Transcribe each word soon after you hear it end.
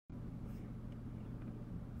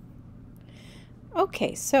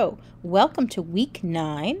Okay, so welcome to week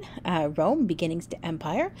 9, Rome Beginnings to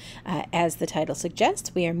Empire. As the title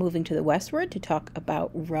suggests, we are moving to the westward to talk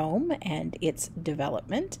about Rome and its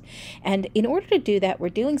development. And in order to do that, we're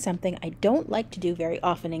doing something I don't like to do very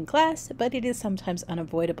often in class, but it is sometimes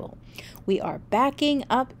unavoidable. We are backing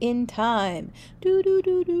up in time. Do, do,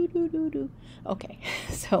 do, do, do, do, do. Okay,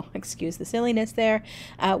 so excuse the silliness there.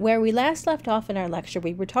 Where we last left off in our lecture,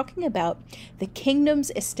 we were talking about the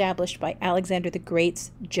kingdoms established by Alexander the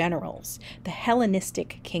Great's generals, the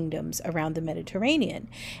Hellenistic kingdoms around the Mediterranean.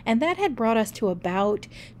 And that had brought us to about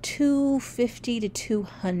 250 to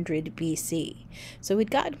 200 BC. So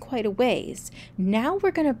we'd gotten quite a ways. Now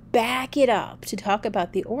we're going to back it up to talk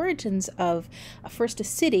about the origins of first a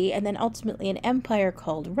city and then ultimately an empire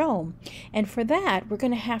called Rome. And for that, we're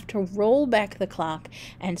going to have to roll back the clock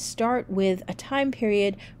and start with a time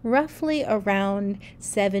period roughly around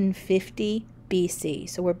 750 BC.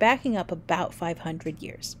 So we're backing up about 500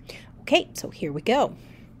 years. Okay, so here we go.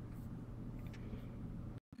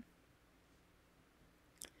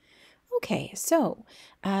 Okay, so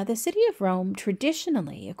the city of Rome,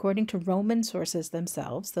 traditionally, according to Roman sources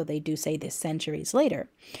themselves, though they do say this centuries later,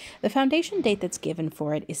 the foundation date that's given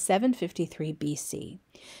for it is 753 BC.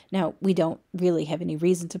 Now, we don't really have any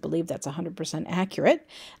reason to believe that's 100% accurate.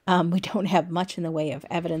 We don't have much in the way of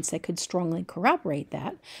evidence that could strongly corroborate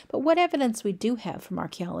that, but what evidence we do have from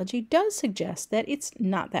archaeology does suggest that it's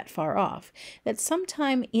not that far off, that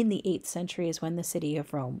sometime in the 8th century is when the city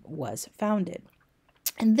of Rome was founded.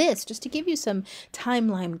 And this, just to give you some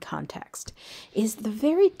timeline context, is the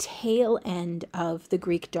very tail end of the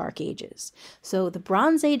Greek Dark Ages. So the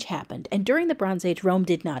Bronze Age happened, and during the Bronze Age, Rome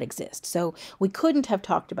did not exist. So we couldn't have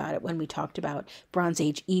talked about it when we talked about Bronze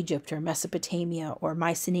Age Egypt or Mesopotamia or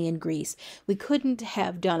Mycenaean Greece. We couldn't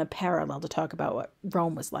have done a parallel to talk about what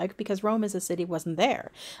Rome was like because Rome as a city wasn't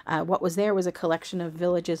there. What was there was a collection of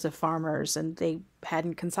villages of farmers, and they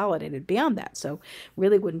hadn't consolidated beyond that. So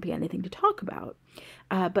really wouldn't be anything to talk about.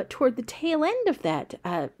 But toward the tail end of that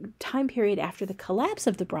time period after the collapse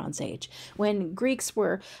of the Bronze Age, when Greeks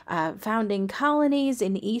were founding colonies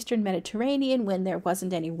in the Eastern Mediterranean, when there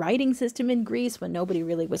wasn't any writing system in Greece, when nobody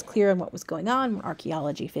really was clear on what was going on, when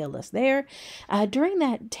archaeology failed us there, during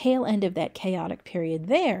that tail end of that chaotic period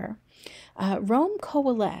there, Rome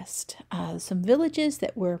coalesced some villages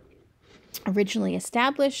that were originally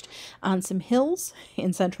established on some hills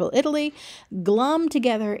in central Italy, glommed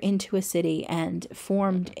together into a city and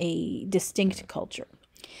formed a distinct culture.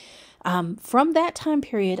 From that time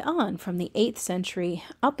period on, from the 8th century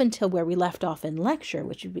up until where we left off in lecture,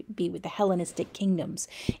 which would be with the Hellenistic kingdoms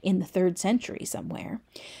in the 3rd century somewhere,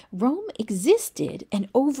 Rome existed and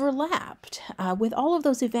overlapped with all of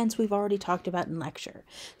those events we've already talked about in lecture.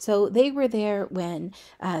 So they were there when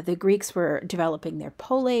the Greeks were developing their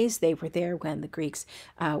polis. They were there when the Greeks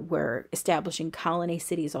were establishing colony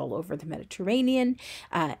cities all over the Mediterranean.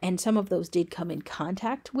 And some of those did come in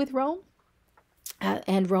contact with Rome.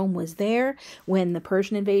 And Rome was there when the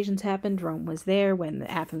Persian invasions happened. Rome was there when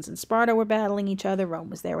Athens and Sparta were battling each other.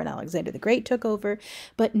 Rome was there when Alexander the Great took over.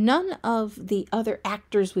 But none of the other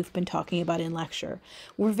actors we've been talking about in lecture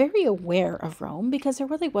were very aware of Rome because there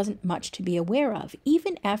really wasn't much to be aware of,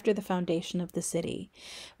 even after the foundation of the city.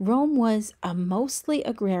 Rome was mostly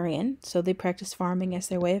agrarian, so they practiced farming as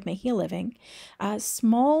their way of making a living. A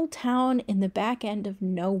small town in the back end of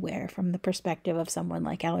nowhere from the perspective of someone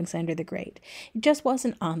like Alexander the Great. It just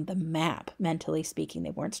wasn't on the map, mentally speaking. They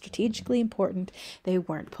weren't strategically important. They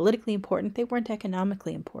weren't politically important. They weren't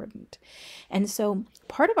economically important. And so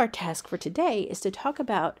part of our task for today is to talk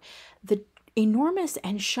about the enormous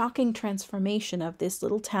and shocking transformation of this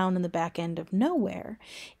little town in the back end of nowhere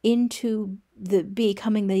into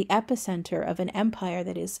becoming the epicenter of an empire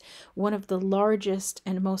that is one of the largest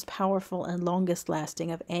and most powerful and longest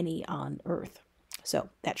lasting of any on Earth. So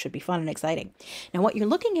that should be fun and exciting. Now, what you're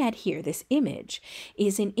looking at here, this image,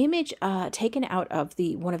 is an image taken out of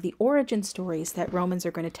one of the origin stories that Romans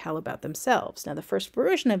are going to tell about themselves. Now, the first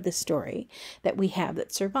version of this story that we have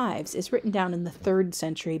that survives is written down in the 3rd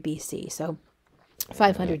century BC, so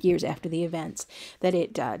 500 years after the events that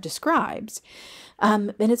it describes.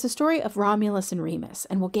 And it's a story of Romulus and Remus,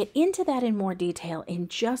 and we'll get into that in more detail in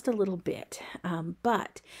just a little bit.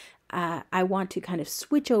 But I want to kind of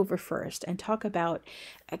switch over first and talk about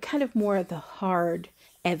kind of more of the hard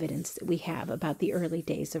evidence that we have about the early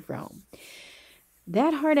days of Rome.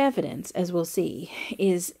 That hard evidence, as we'll see,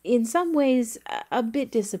 is in some ways a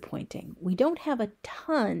bit disappointing. We don't have a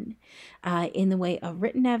ton in the way of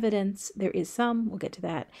written evidence. There is some, we'll get to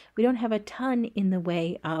that. We don't have a ton in the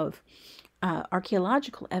way of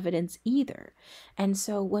archaeological evidence either. And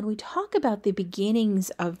so when we talk about the beginnings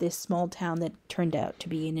of this small town that turned out to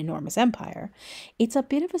be an enormous empire, it's a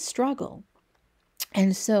bit of a struggle.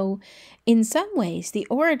 And so, in some ways, the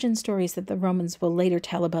origin stories that the Romans will later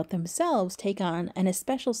tell about themselves take on an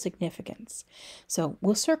especial significance. So,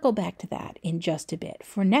 we'll circle back to that in just a bit.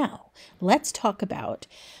 For now, let's talk about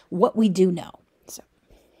what we do know.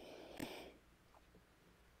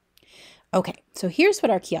 Okay, so here's what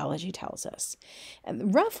archaeology tells us.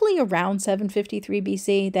 Roughly around 753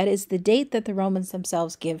 BC, that is the date that the Romans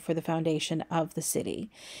themselves give for the foundation of the city.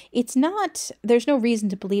 There's no reason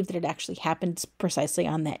to believe that it actually happened precisely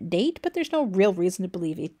on that date, but there's no real reason to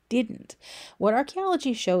believe it didn't. What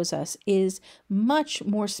archaeology shows us is much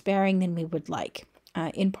more sparing than we would like.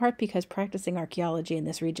 In part because practicing archaeology in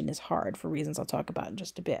this region is hard for reasons I'll talk about in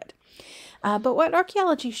just a bit. But what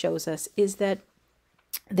archaeology shows us is that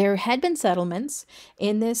there had been settlements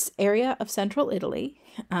in this area of central Italy.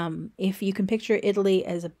 If you can picture Italy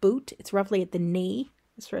as a boot, it's roughly at the knee.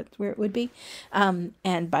 That's where it would be.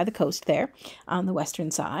 And by the coast there on the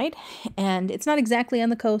western side. And it's not exactly on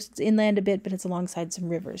the coast. It's inland a bit, but it's alongside some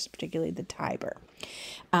rivers, particularly the Tiber.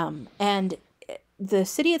 And the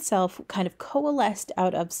city itself kind of coalesced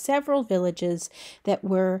out of several villages that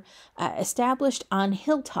were established on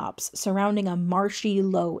hilltops surrounding a marshy,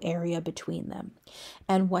 low area between them.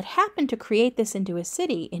 And what happened to create this into a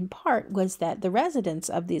city, in part, was that the residents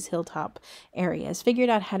of these hilltop areas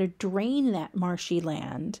figured out how to drain that marshy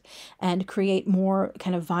land and create more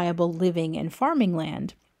kind of viable living and farming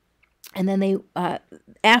land. And then they,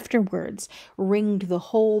 afterwards, ringed the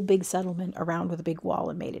whole big settlement around with a big wall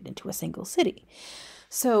and made it into a single city.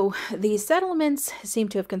 So these settlements seem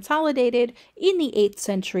to have consolidated in the 8th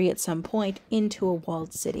century at some point into a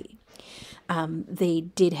walled city. They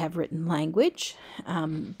did have written language,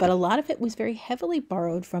 but a lot of it was very heavily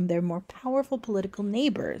borrowed from their more powerful political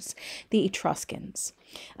neighbors, the Etruscans.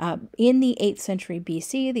 In the 8th century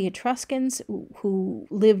BC, the Etruscans, who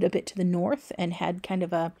lived a bit to the north and had kind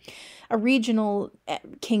of a regional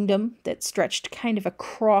kingdom that stretched kind of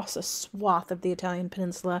across a swath of the Italian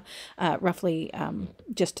peninsula, roughly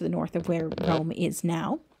just to the north of where Rome is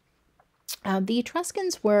now. The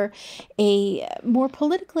Etruscans were a more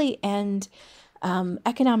politically and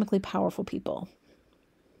economically powerful people.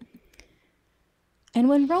 And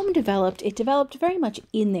when Rome developed, it developed very much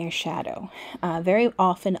in their shadow, very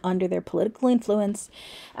often under their political influence,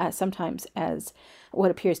 sometimes as what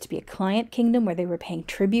appears to be a client kingdom where they were paying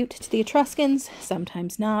tribute to the Etruscans,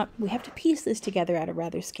 sometimes not. We have to piece this together out of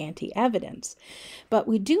rather scanty evidence. But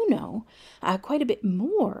we do know quite a bit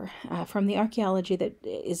more from the archaeology that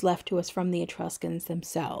is left to us from the Etruscans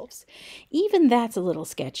themselves. Even that's a little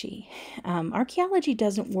sketchy. Archaeology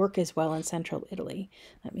doesn't work as well in central Italy.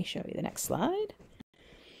 Let me show you the next slide.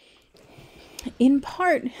 In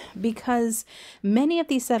part because many of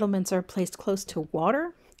these settlements are placed close to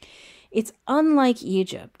water. It's unlike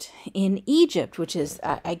Egypt. In Egypt, which is,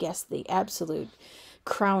 I guess, the absolute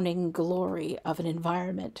crowning glory of an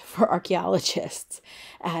environment for archaeologists,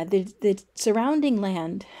 the surrounding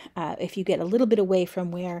land, if you get a little bit away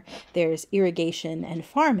from where there's irrigation and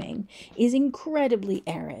farming, is incredibly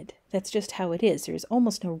arid. That's just how it is. There's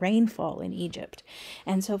almost no rainfall in Egypt.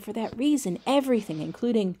 And so for that reason, everything,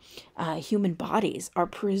 including human bodies, are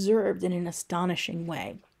preserved in an astonishing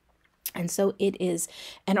way. And so it is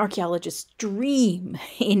an archaeologist's dream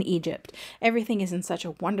in Egypt. Everything is in such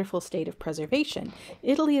a wonderful state of preservation.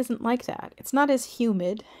 Italy isn't like that. It's not as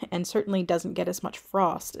humid and certainly doesn't get as much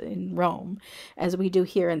frost in Rome as we do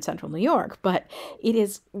here in central New York, but it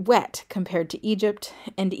is wet compared to Egypt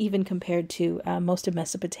and even compared to most of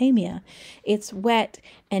Mesopotamia. It's wet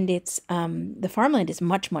and it's the farmland is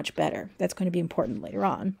much, much better. That's going to be important later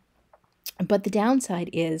on. But the downside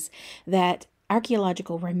is that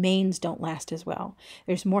archaeological remains don't last as well.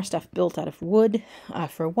 There's more stuff built out of wood,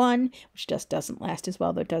 for one, which just doesn't last as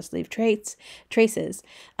well, though it does leave traces.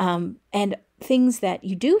 And things that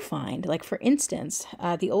you do find, like for instance,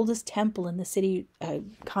 the oldest temple in the city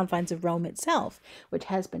confines of Rome itself, which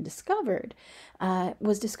has been discovered,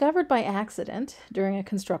 was discovered by accident during a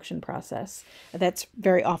construction process. That's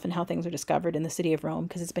very often how things are discovered in the city of Rome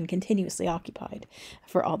because it's been continuously occupied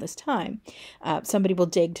for all this time. Somebody will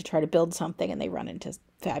dig to try to build something and they run into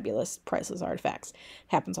fabulous, priceless artifacts. It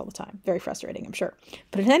happens all the time. Very frustrating, I'm sure.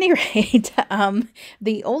 But at any rate,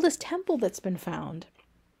 the oldest temple that's been found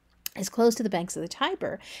is close to the banks of the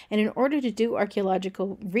Tiber. And in order to do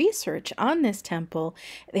archaeological research on this temple,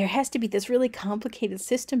 there has to be this really complicated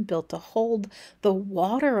system built to hold the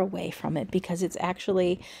water away from it, because it's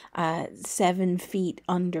actually 7 feet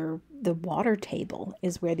under the water table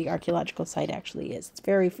is where the archaeological site actually is. It's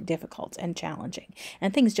very difficult and challenging,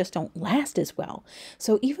 and things just don't last as well.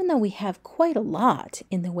 So even though we have quite a lot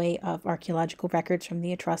in the way of archaeological records from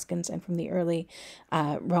the Etruscans and from the early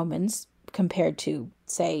Romans, compared to,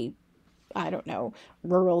 say, I don't know,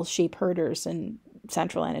 rural sheep herders in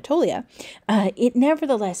central Anatolia, it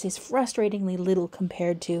nevertheless is frustratingly little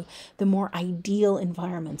compared to the more ideal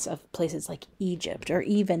environments of places like Egypt, or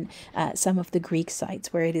even some of the Greek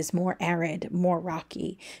sites where it is more arid, more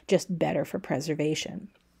rocky, just better for preservation.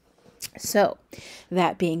 So,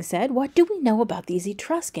 that being said, what do we know about these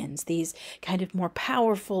Etruscans, these kind of more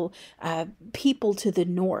powerful people to the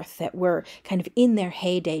north that were kind of in their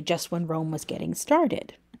heyday just when Rome was getting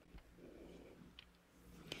started?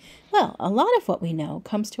 Well, a lot of what we know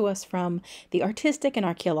comes to us from the artistic and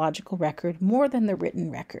archaeological record more than the written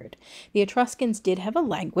record. The Etruscans did have a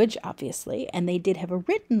language, obviously, and they did have a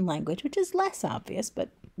written language, which is less obvious, but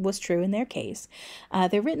was true in their case.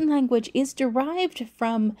 Their written language is derived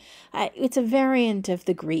from, it's a variant of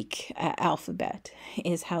the Greek alphabet,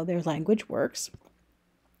 is how their language works.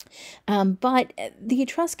 But the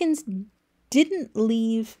Etruscans didn't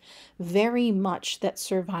leave very much that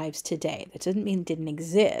survives today. That doesn't mean it didn't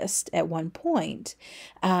exist at one point,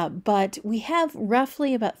 but we have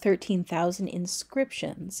roughly about 13,000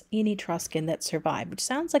 inscriptions in Etruscan that survive, which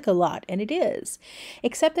sounds like a lot, and it is,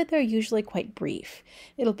 except that they're usually quite brief.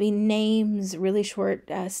 It'll be names, really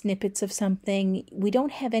short snippets of something. We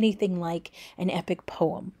don't have anything like an epic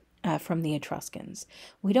poem from the Etruscans.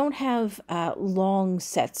 We don't have long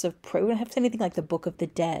sets of we don't have anything like the Book of the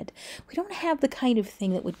Dead. We don't have the kind of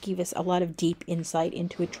thing that would give us a lot of deep insight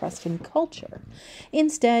into Etruscan culture.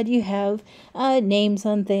 Instead, you have names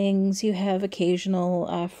on things, you have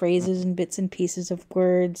occasional phrases and bits and pieces of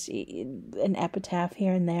words, an epitaph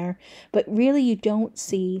here and there, but really you don't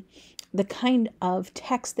see the kind of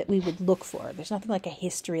text that we would look for. There's nothing like a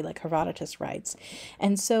history like Herodotus writes.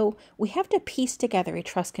 And so we have to piece together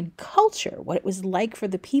Etruscan culture, what it was like for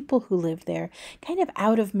the people who lived there, kind of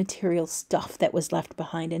out of material stuff that was left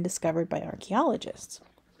behind and discovered by archaeologists.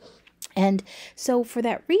 And so for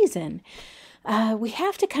that reason, we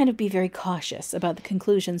have to kind of be very cautious about the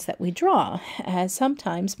conclusions that we draw, as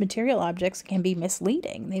sometimes material objects can be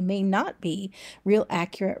misleading. They may not be real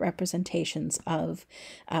accurate representations of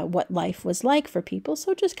what life was like for people,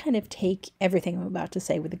 so just kind of take everything I'm about to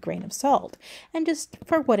say with a grain of salt, and just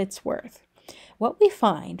for what it's worth. What we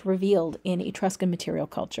find revealed in Etruscan material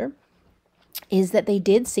culture is that they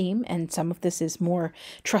did seem, and some of this is more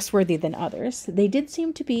trustworthy than others, they did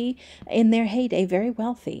seem to be, in their heyday, very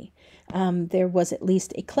wealthy. There was at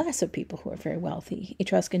least a class of people who were very wealthy.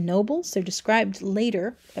 Etruscan nobles, they're described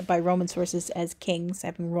later by Roman sources as kings,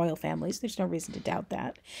 having royal families. There's no reason to doubt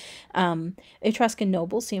that. Etruscan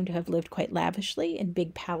nobles seem to have lived quite lavishly in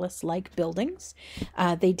big palace-like buildings.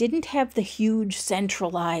 They didn't have the huge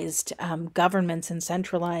centralized governments and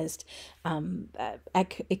centralized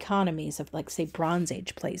economies of, like, say, Bronze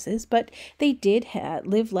Age places, but they did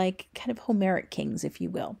live like kind of Homeric kings, if you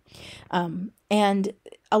will. And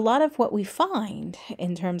a lot of what we find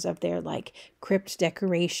in terms of their, like, crypt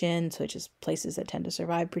decorations, which is places that tend to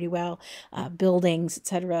survive pretty well, buildings,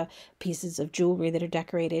 etc., pieces of jewelry that are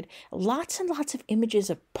decorated, lots and lots of images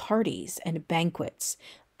of parties and banquets.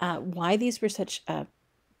 Why these were such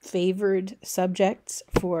favored subjects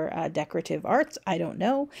for decorative arts, I don't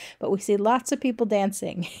know, but we see lots of people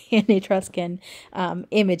dancing in Etruscan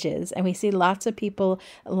images, and we see lots of people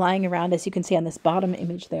lying around, as you can see on this bottom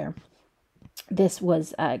image there. This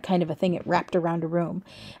was kind of a thing it wrapped around a room.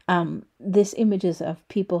 This images of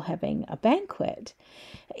people having a banquet,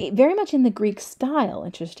 very much in the Greek style,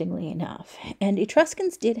 interestingly enough. And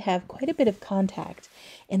Etruscans did have quite a bit of contact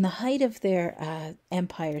in the height of their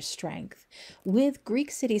empire's strength with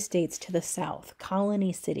Greek city-states to the south,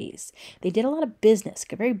 colony cities. They did a lot of business,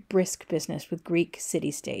 a very brisk business with Greek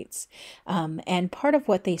city-states. And part of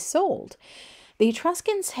what they sold, the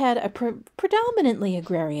Etruscans had a predominantly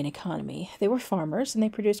agrarian economy. They were farmers, and they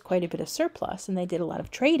produced quite a bit of surplus, and they did a lot of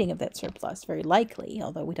trading of that surplus, very likely,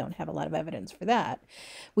 although we don't have a lot of evidence for that.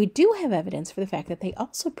 We do have evidence for the fact that they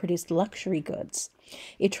also produced luxury goods.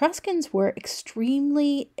 Etruscans were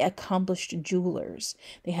extremely accomplished jewelers.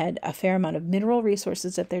 They had a fair amount of mineral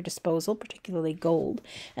resources at their disposal, particularly gold,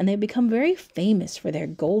 and they become very famous for their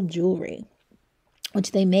gold jewelry.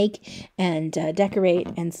 which they make and decorate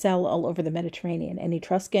and sell all over the Mediterranean. And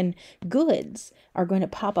Etruscan goods are going to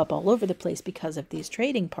pop up all over the place because of these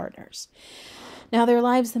trading partners. Now, their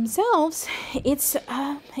lives themselves, it's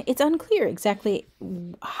unclear exactly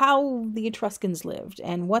how the Etruscans lived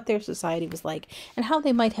and what their society was like and how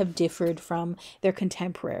they might have differed from their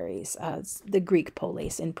contemporaries, the Greek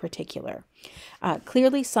polis in particular.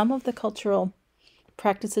 Clearly, some of the cultural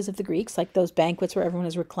practices of the Greeks, like those banquets where everyone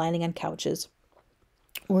is reclining on couches,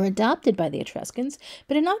 were adopted by the Etruscans,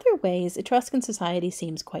 but in other ways, Etruscan society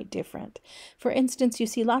seems quite different. For instance, you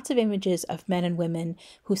see lots of images of men and women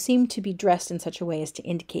who seem to be dressed in such a way as to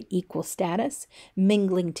indicate equal status,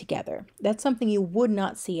 mingling together. That's something you would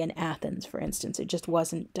not see in Athens, for instance. It just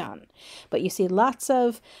wasn't done. But you see lots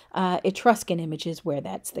of Etruscan images where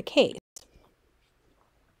that's the case.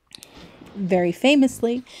 Very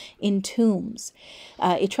famously in tombs.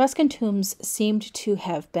 Etruscan tombs seemed to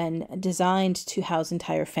have been designed to house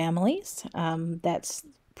entire families. That's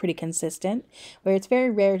pretty consistent, where it's very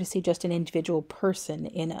rare to see just an individual person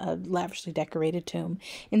in a lavishly decorated tomb.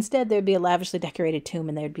 Instead, there'd be a lavishly decorated tomb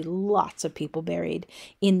and there'd be lots of people buried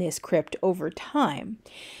in this crypt over time.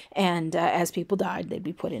 And as people died, they'd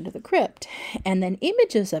be put into the crypt. And then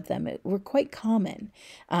images of them were quite common,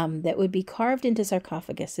 that would be carved into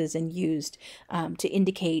sarcophaguses and used to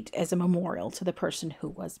indicate as a memorial to the person who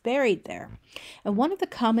was buried there. And one of the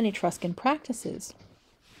common Etruscan practices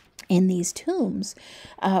in these tombs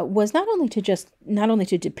was not only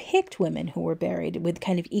to depict women who were buried with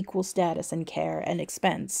kind of equal status and care and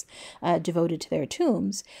expense devoted to their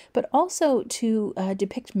tombs, but also to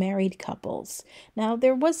depict married couples. Now,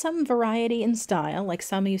 there was some variety in style, like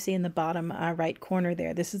some you see in the bottom right corner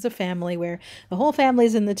there. This is a family where the whole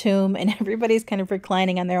family's in the tomb and everybody's kind of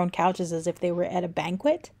reclining on their own couches as if they were at a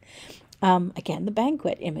banquet. Again, the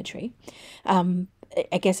banquet imagery.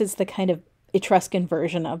 I guess it's the kind of Etruscan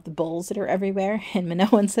version of the bulls that are everywhere in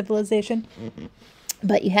Minoan civilization. Mm-hmm.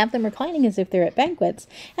 But you have them reclining as if they're at banquets,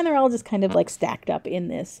 and they're all just kind of like stacked up in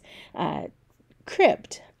this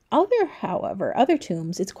crypt. Other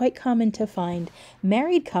tombs, it's quite common to find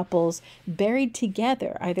married couples buried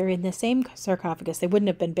together, either in the same sarcophagus. They wouldn't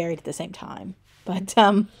have been buried at the same time, but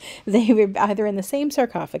they were either in the same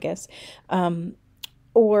sarcophagus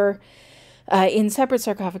or in separate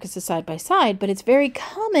sarcophaguses side by side, but it's very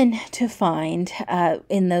common to find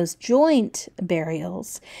in those joint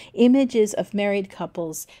burials images of married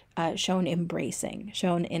couples shown embracing,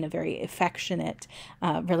 shown in a very affectionate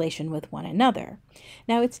relation with one another.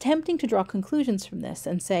 Now, it's tempting to draw conclusions from this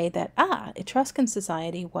and say that, Etruscan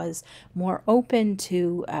society was more open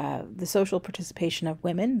to the social participation of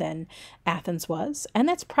women than Athens was, and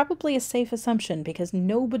that's probably a safe assumption because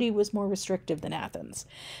nobody was more restrictive than Athens.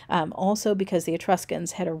 Also because the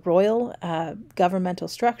Etruscans had a royal governmental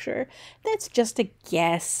structure. That's just a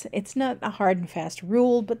guess. It's not a hard and fast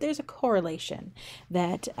rule, but there's a correlation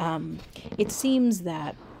that it seems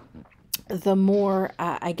that the more,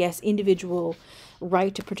 individual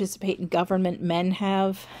right to participate in government men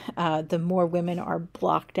have, the more women are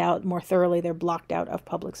blocked out, more thoroughly they're blocked out of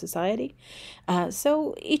public society.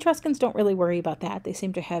 So Etruscans don't really worry about that. They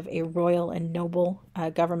seem to have a royal and noble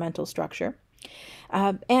governmental structure.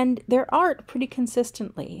 And their art pretty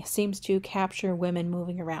consistently seems to capture women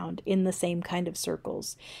moving around in the same kind of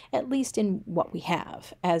circles, at least in what we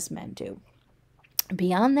have, as men do.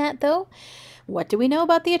 Beyond that, though, what do we know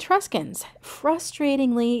about the Etruscans?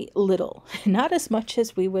 Frustratingly little, not as much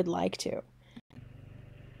as we would like to.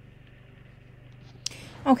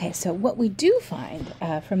 Okay, so what we do find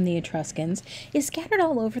from the Etruscans is scattered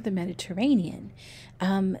all over the Mediterranean.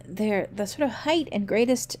 They're the sort of height and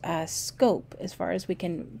greatest scope, as far as we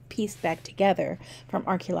can piece back together from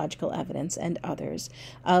archaeological evidence and others,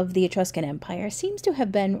 of the Etruscan Empire seems to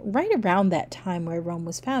have been right around that time where Rome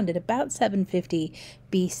was founded. About 750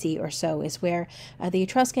 BC or so is where the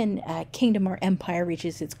Etruscan kingdom or empire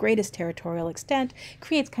reaches its greatest territorial extent,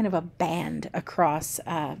 creates kind of a band across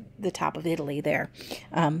the top of Italy there,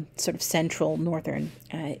 sort of central northern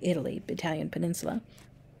Italy, Italian peninsula.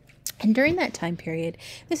 And during that time period,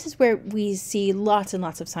 this is where we see lots and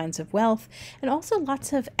lots of signs of wealth and also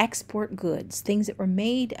lots of export goods, things that were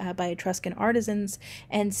made by Etruscan artisans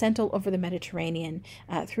and sent all over the Mediterranean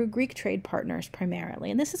through Greek trade partners primarily.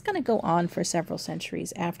 And this is going to go on for several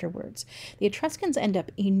centuries afterwards. The Etruscans end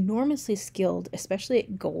up enormously skilled, especially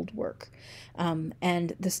at gold work.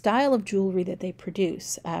 And the style of jewelry that they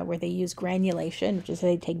produce, where they use granulation, which is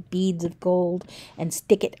they take beads of gold and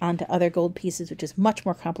stick it onto other gold pieces, which is much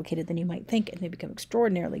more complicated than you might think, and they become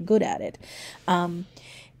extraordinarily good at it.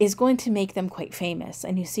 is going to make them quite famous.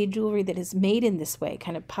 And you see jewelry that is made in this way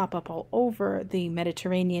kind of pop up all over the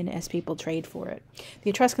Mediterranean as people trade for it. The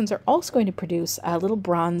Etruscans are also going to produce little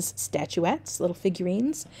bronze statuettes, little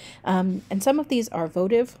figurines, and some of these are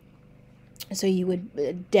votive. So you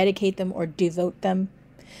would dedicate them or devote them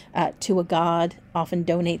to a god, often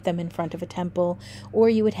donate them in front of a temple, or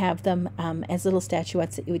you would have them as little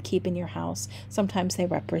statuettes that you would keep in your house. Sometimes they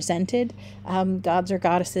represented gods or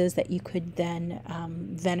goddesses that you could then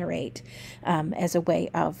venerate as a way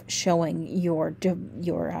of showing your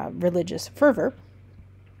religious fervor.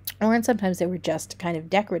 And sometimes they were just kind of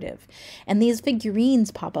decorative. And these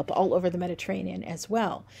figurines pop up all over the Mediterranean as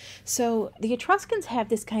well. So the Etruscans have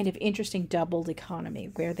this kind of interesting doubled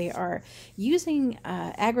economy where they are using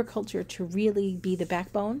agriculture to really be the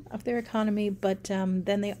backbone of their economy, but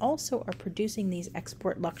then they also are producing these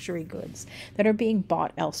export luxury goods that are being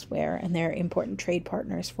bought elsewhere, and they're important trade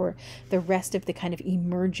partners for the rest of the kind of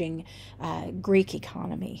emerging Greek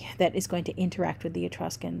economy that is going to interact with the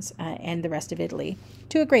Etruscans and the rest of Italy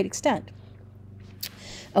to a great extent.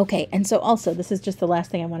 Okay, and so also, this is just the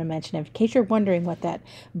last thing I want to mention. In case you're wondering what that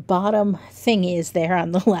bottom thing is there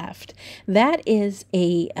on the left, that is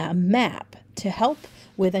a map to help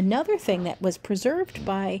with another thing that was preserved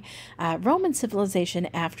by Roman civilization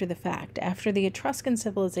after the fact, after the Etruscan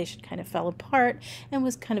civilization kind of fell apart and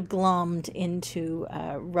was kind of glommed into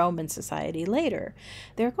Roman society later.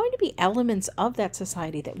 There are going to be elements of that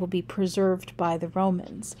society that will be preserved by the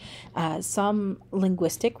Romans. Some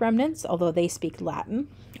linguistic remnants, although they speak Latin,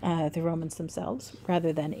 the Romans themselves,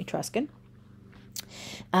 rather than Etruscan.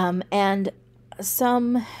 And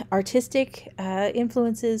some artistic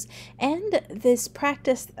influences, and this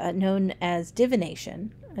practice known as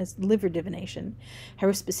divination, as liver divination,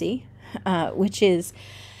 haruspicy, which is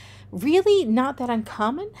really not that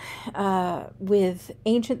uncommon with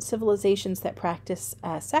ancient civilizations that practice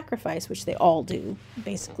sacrifice, which they all do,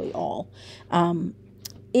 basically all.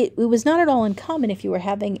 It was not at all uncommon if you were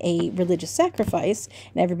having a religious sacrifice,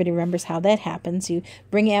 and everybody remembers how that happens. You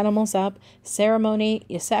bring animals up, ceremony,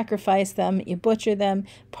 you sacrifice them, you butcher them,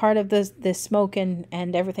 part of the smoke and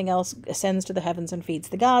everything else ascends to the heavens and feeds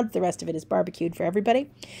the gods, the rest of it is barbecued for everybody.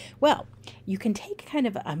 Well, you can take kind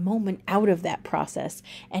of a moment out of that process,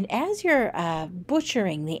 and as you're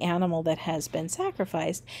butchering the animal that has been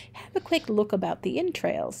sacrificed, have a quick look about the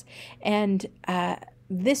entrails. And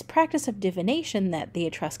this practice of divination that the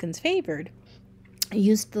Etruscans favored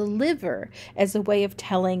used the liver as a way of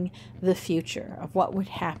telling the future of what would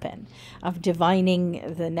happen, of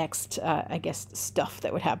divining the next, stuff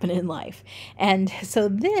that would happen in life. And so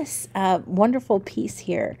this wonderful piece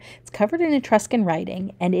here, it's covered in Etruscan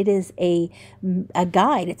writing, and it is a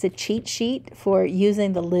guide. It's a cheat sheet for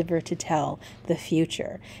using the liver to tell the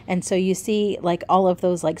future. And so you see like all of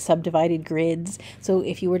those like subdivided grids. So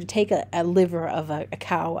if you were to take a liver of a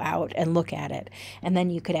cow out and look at it, and then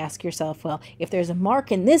you could ask yourself, well, if there's a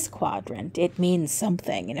mark in this quadrant, it means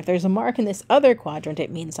something. And if there's a mark in this other quadrant,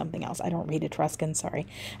 it means something else. I don't read Etruscan, sorry.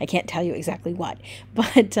 I can't tell you exactly what.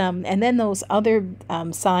 But, and then those other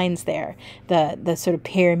signs there, the sort of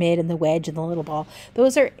pyramid and the wedge and the little ball,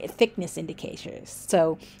 those are thickness indicators.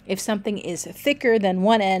 So if something is thicker than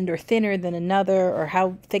one end or thinner than another, or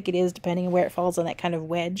how thick it is depending on where it falls on that kind of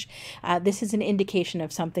wedge, this is an indication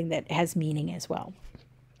of something that has meaning as well.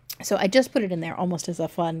 So I just put it in there almost as a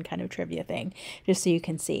fun kind of trivia thing, just so you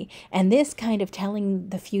can see. And this kind of telling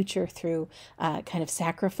the future through kind of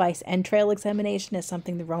sacrifice entrail examination is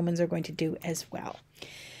something the Romans are going to do as well.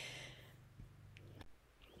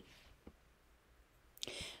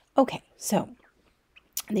 Okay, so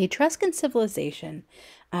the Etruscan civilization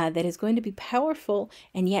that is going to be powerful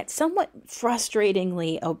and yet somewhat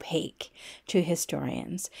frustratingly opaque to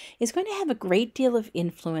historians is going to have a great deal of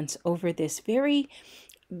influence over this very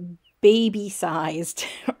baby-sized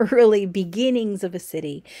early beginnings of a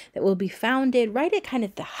city that will be founded right at kind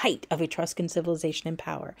of the height of Etruscan civilization and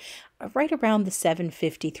power, right around the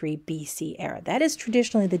 753 BC era. That is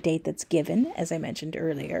traditionally the date that's given, as I mentioned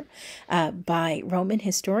earlier, by Roman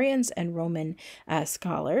historians and Roman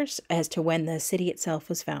scholars as to when the city itself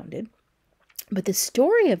was founded. But the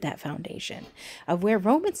story of that foundation, of where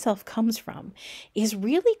Rome itself comes from, is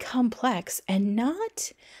really complex and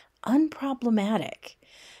not unproblematic.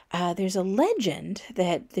 There's a legend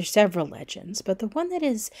there's several legends, but the one that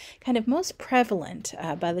is kind of most prevalent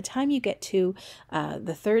by the time you get to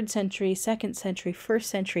the 3rd century, 2nd century, 1st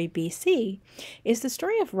century BC is the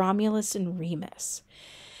story of Romulus and Remus.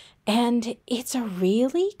 And it's a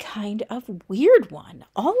really kind of weird one.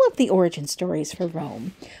 All of the origin stories for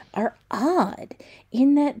Rome are odd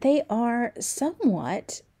in that they are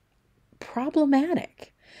somewhat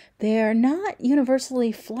problematic. They're not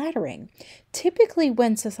universally flattering. Typically,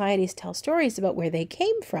 when societies tell stories about where they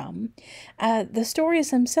came from, the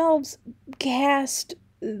stories themselves cast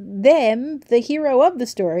them, the hero of the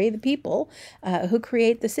story, the people who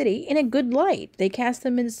create the city, in a good light. They cast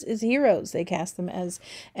them as heroes. They cast them as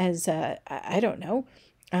I don't know,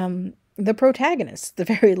 the protagonists, the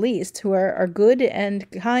very least, who are good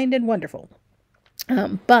and kind and wonderful.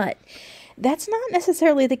 But that's not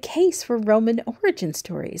necessarily the case for Roman origin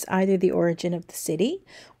stories, either the origin of the city,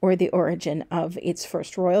 or the origin of its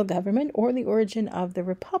first royal government, or the origin of the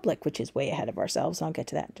republic, which is way ahead of ourselves. I'll get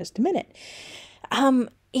to that in just a minute.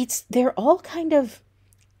 They're all kind of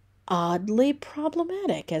oddly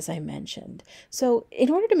problematic, as I mentioned. So in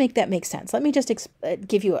order to make that make sense, let me just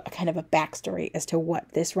give you a kind of a backstory as to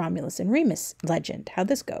what this Romulus and Remus legend, how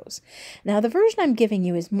this goes. Now, the version I'm giving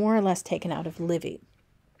you is more or less taken out of Livy.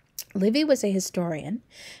 Livy was a historian,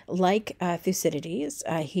 like Thucydides.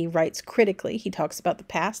 He writes critically. He talks about the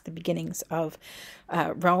past, the beginnings of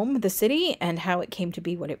Rome, the city, and how it came to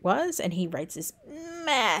be what it was. And he writes this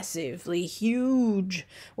massively huge,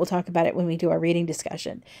 we'll talk about it when we do our reading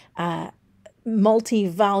discussion,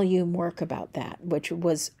 multi-volume work about that, which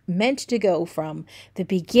was meant to go from the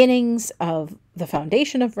beginnings of the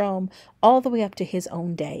foundation of Rome all the way up to his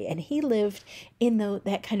own day. And he lived in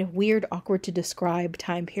that kind of weird, awkward to describe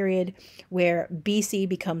time period where BC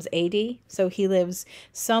becomes AD. So he lives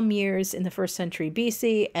some years in the 1st century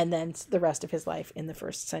BC and then the rest of his life in the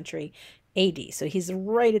 1st century AD. So he's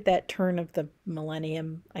right at that turn of the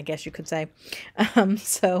millennium, I guess you could say.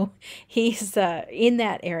 So he's in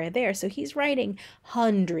that era there. So he's writing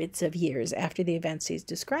hundreds of years after the events he's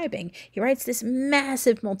describing. He writes this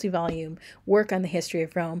massive multi-volume work on the history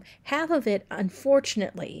of Rome. Half of it,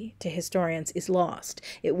 unfortunately, to historians, is lost.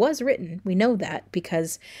 It was written, we know that,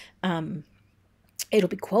 because it'll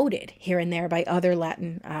be quoted here and there by other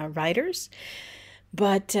Latin writers.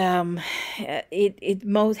 But half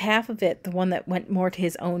of it, the one that went more to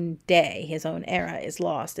his own day, his own era, is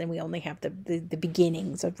lost, and we only have the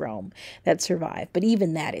beginnings of Rome that survive. But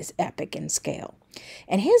even that is epic in scale.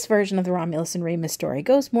 And his version of the Romulus and Remus story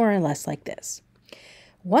goes more or less like this.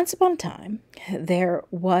 Once upon a time, there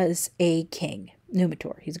was a king,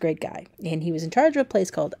 Numitor. He's a great guy, and he was in charge of a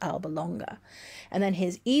place called Alba Longa. And then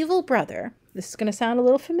his evil brother, this is going to sound a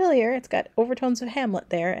little familiar, it's got overtones of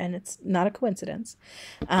Hamlet there, and it's not a coincidence.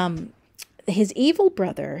 His evil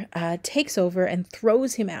brother takes over and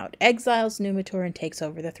throws him out, exiles Numitor, and takes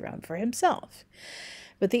over the throne for himself.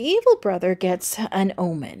 But the evil brother gets an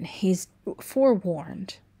omen. He's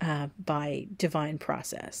forewarned by divine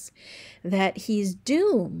process that he's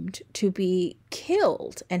doomed to be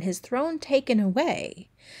killed and his throne taken away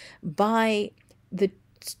by the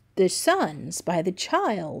sons, by the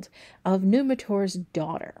child of Numitor's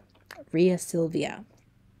daughter, Rhea Silvia.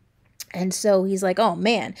 And so he's like, oh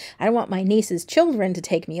man, I don't want my niece's children to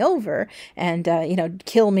take me over and,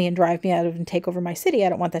 kill me and drive me out of and take over my city. I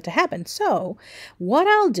don't want that to happen. So what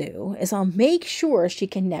I'll do is I'll make sure she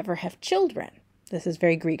can never have children. This is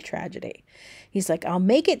very Greek tragedy. He's like, I'll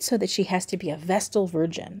make it so that she has to be a Vestal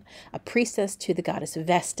virgin, a priestess to the goddess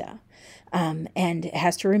Vesta, and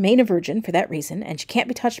has to remain a virgin for that reason, and she can't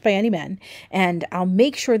be touched by any men, and I'll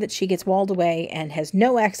make sure that she gets walled away and has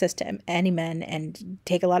no access to any men, and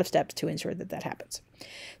take a lot of steps to ensure that that happens.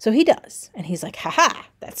 So he does, and he's like, haha,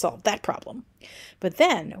 that solved that problem. But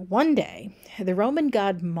then, one day, the Roman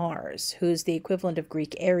god Mars, who's the equivalent of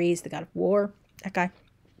Greek Ares, the god of war, that guy,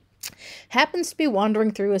 happens to be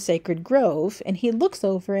wandering through a sacred grove, and he looks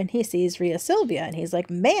over and he sees Rhea Silvia, and he's like,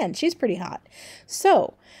 man, she's pretty hot.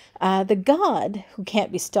 So the god, who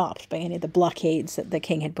can't be stopped by any of the blockades that the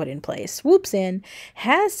king had put in place, swoops in,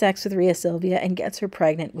 has sex with Rhea Silvia, and gets her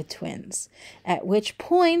pregnant with twins. At which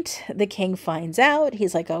point the king finds out.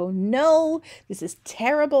 He's like, oh no, this is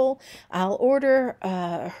terrible. I'll order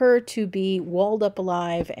her to be walled up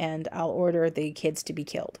alive, and I'll order the kids to be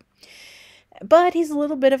killed. But he's a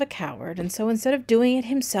little bit of a coward, and so instead of doing it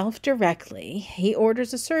himself directly, he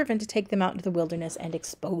orders a servant to take them out into the wilderness and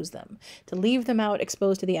expose them, to leave them out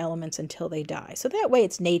exposed to the elements until they die. So that way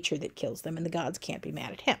it's nature that kills them, and the gods can't be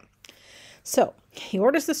mad at him. So he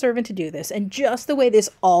orders the servant to do this, and just the way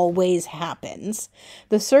this always happens,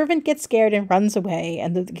 the servant gets scared and runs away,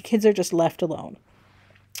 and the kids are just left alone.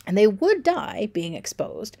 and they would die being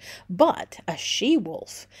exposed, but a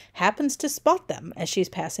she-wolf happens to spot them as she's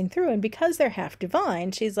passing through, and because they're half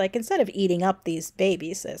divine, she's like, instead of eating up these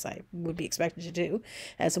babies, as I would be expected to do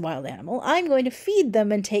as a wild animal, I'm going to feed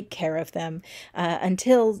them and take care of them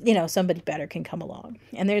until, somebody better can come along.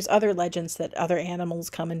 And there's other legends that other animals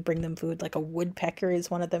come and bring them food, like a woodpecker is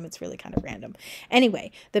one of them. It's really kind of random.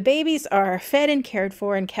 Anyway, the babies are fed and cared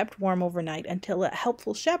for and kept warm overnight until a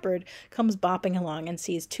helpful shepherd comes bopping along and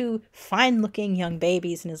sees two fine-looking young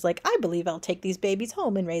babies and is like, I believe I'll take these babies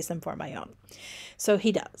home and raise them for my own. So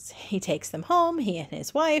he does. He takes them home, he and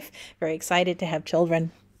his wife, very excited to have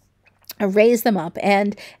children, raise them up,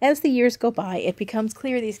 and as the years go by, it becomes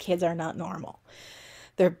clear these kids are not normal.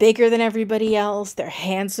 They're bigger than everybody else. They're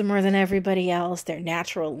handsomer than everybody else. They're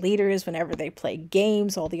natural leaders. Whenever they play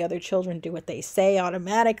games, all the other children do what they say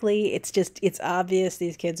automatically. It's obvious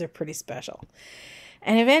these kids are pretty special.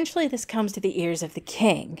 And eventually this comes to the ears of the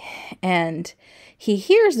king, and he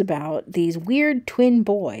hears about these weird twin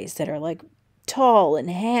boys that are like tall and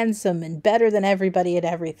handsome and better than everybody at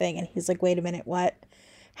everything. And he's like, wait a minute, what?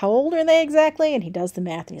 How old are they exactly? And he does the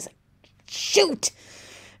math and he's like, shoot!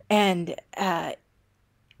 And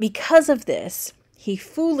because of this, he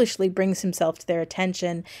foolishly brings himself to their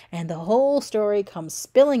attention, and the whole story comes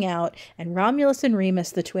spilling out, and Romulus and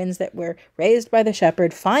Remus, the twins that were raised by the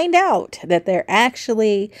shepherd, find out that they're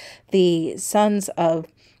actually the sons of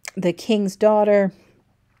the king's daughter,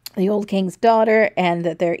 the old king's daughter, and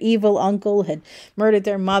that their evil uncle had murdered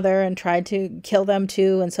their mother and tried to kill them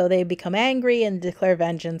too. And so they become angry and declare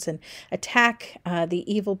vengeance and attack the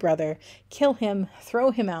evil brother, kill him,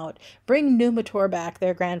 throw him out, bring Numitor back,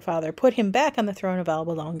 their grandfather, put him back on the throne of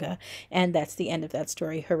Alba Longa. And that's the end of that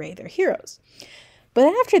story. Hooray, they're heroes. But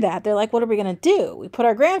after that, they're like, what are we going to do? We put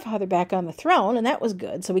our grandfather back on the throne, and that was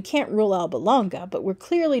good, so we can't rule Alba Longa, but we're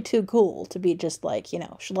clearly too cool to be just like,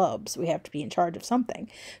 schlubs. We have to be in charge of something.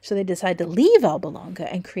 So they decide to leave Alba Longa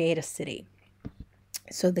and create a city.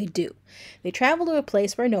 So they do. They travel to a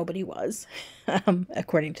place where nobody was,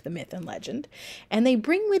 according to the myth and legend, and they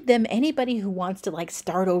bring with them anybody who wants to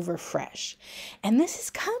start over fresh. And this is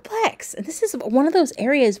complex, and this is one of those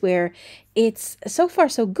areas where it's so far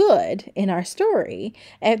so good in our story.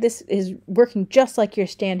 This is working just like your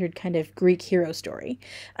standard kind of Greek hero story,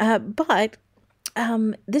 but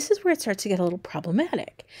this is where it starts to get a little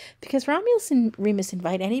problematic, because Romulus and Remus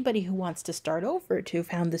invite anybody who wants to start over to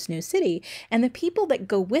found this new city, and the people that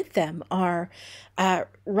go with them are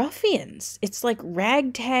ruffians. It's like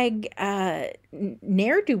ragtag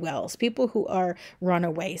ne'er-do-wells, people who are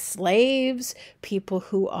runaway slaves, people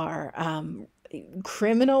who are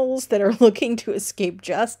criminals that are looking to escape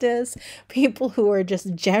justice, people who are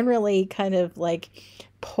just generally kind of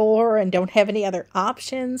poor and don't have any other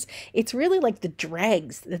options. It's really like the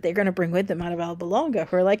dregs that they're going to bring with them out of Alba Longa,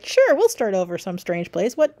 who are like, sure, we'll start over some strange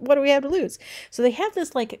place. What do we have to lose? So they have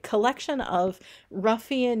this collection of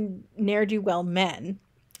ruffian ne'er-do-well men,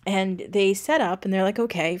 and they set up and they're like,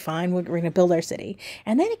 okay, fine, we're going to build our city.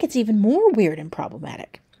 And then it gets even more weird and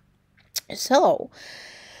problematic. So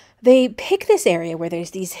they pick this area where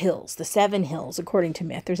there's these hills, the 7 hills, according to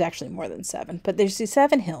myth. There's actually more than 7, but there's these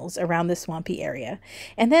 7 hills around this swampy area.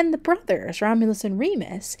 And then the brothers, Romulus and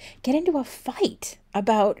Remus, get into a fight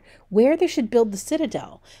about where they should build the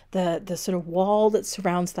citadel, the sort of wall that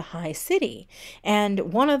surrounds the high city.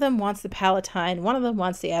 And one of them wants the Palatine, one of them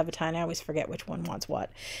wants the Avetine. I always forget which one wants what.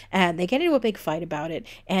 And they get into a big fight about it.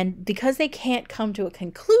 And because they can't come to a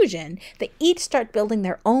conclusion, they each start building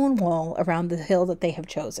their own wall around the hill that they have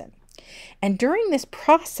chosen. And during this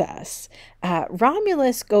process,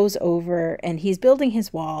 Romulus goes over and he's building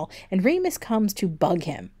his wall, and Remus comes to bug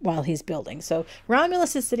him while he's building. So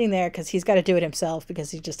Romulus is sitting there because he's got to do it himself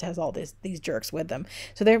because he just has all these jerks with them.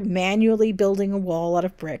 So they're manually building a wall out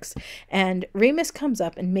of bricks, and Remus comes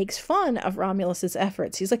up and makes fun of Romulus's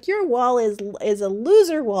efforts. He's like, your wall is a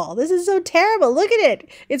loser wall. This is so terrible. Look at it.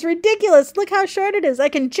 It's ridiculous. Look how short it is. I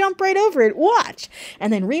can jump right over it. Watch.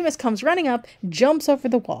 And then Remus comes running up, jumps over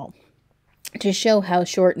the wall to show how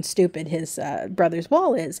short and stupid his brother's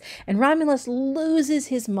wall is. And Romulus loses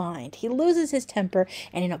his mind. He loses his temper,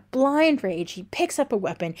 and in a blind rage, he picks up a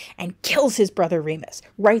weapon and kills his brother Remus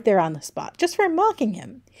right there on the spot, just for mocking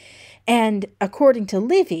him. And according to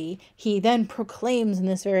Livy, he then proclaims in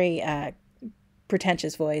this very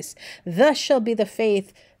pretentious voice, "Thus shall be the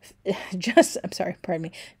faith just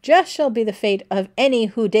shall be the fate of any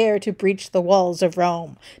who dare to breach the walls of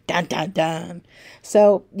Rome." Dun, dun, dun.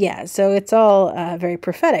 So it's all very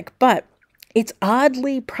prophetic, but it's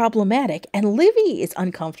oddly problematic, and Livy is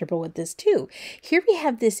uncomfortable with this too. Here we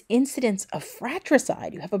have this incidence of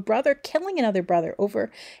fratricide. You have a brother killing another brother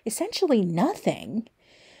over essentially nothing.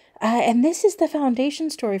 And this is the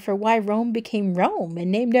foundation story for why Rome became Rome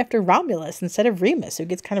and named after Romulus instead of Remus, who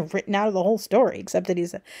gets kind of written out of the whole story, except that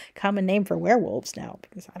he's a common name for werewolves now,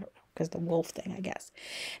 because I don't know, because the wolf thing, I guess.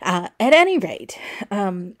 At any rate,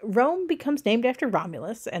 Rome becomes named after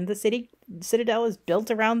Romulus, and the citadel is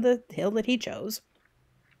built around the hill that he chose,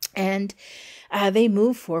 and they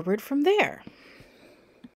move forward from there.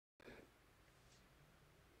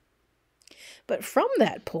 But from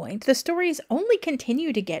that point, the stories only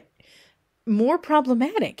continue to get more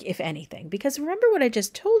problematic, if anything, because remember what I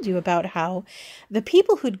just told you about how the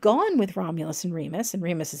people who'd gone with Romulus and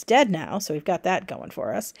Remus is dead now, so we've got that going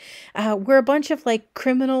for us, were a bunch of like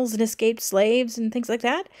criminals and escaped slaves and things like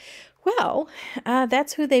that. Well,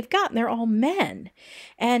 that's who they've got, and they're all men.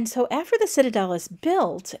 And so after the citadel is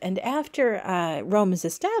built and after Rome is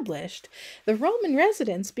established, the Roman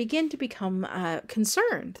residents begin to become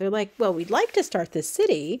concerned. They're like, well, we'd like to start this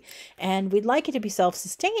city, and we'd like it to be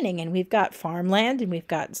self-sustaining, and we've got farmland, and we've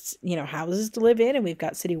got, houses to live in, and we've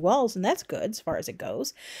got city walls, and that's good as far as it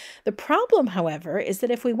goes. The problem, however, is that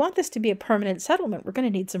if we want this to be a permanent settlement, we're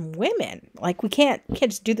going to need some women. Like, we can't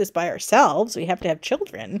just do this by ourselves. We have to have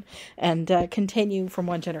children and continue from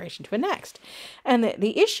one generation to the next. And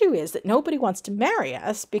the issue is that nobody wants to marry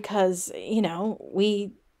us because,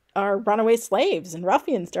 we are runaway slaves and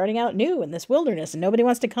ruffians starting out new in this wilderness, and nobody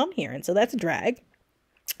wants to come here. And so that's a drag.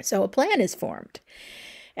 So a plan is formed.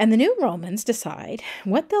 And the new Romans decide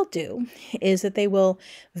what they'll do is that they will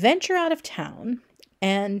venture out of town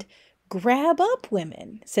and grab up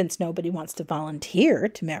women, since nobody wants to volunteer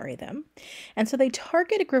to marry them. And so they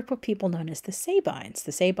target a group of people known as the Sabines.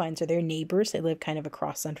 The Sabines are their neighbors. They live kind of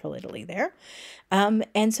across central Italy there.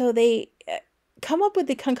 And so they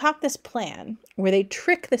concoct this plan where they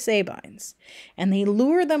trick the Sabines and they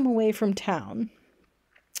lure them away from town.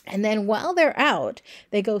 And then while they're out,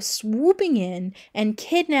 they go swooping in and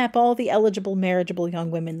kidnap all the eligible, marriageable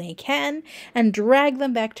young women they can and drag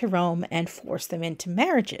them back to Rome and force them into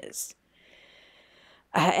marriages.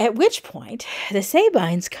 At which point, the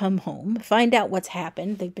Sabines come home, find out what's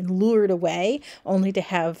happened. They've been lured away, only to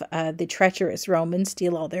have the treacherous Romans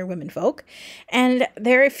steal all their womenfolk. And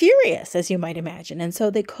they're furious, as you might imagine. And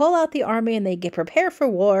so they call out the army and they get prepared for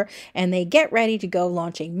war, and they get ready to go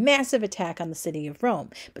launch a massive attack on the city of Rome.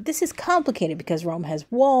 But this is complicated because Rome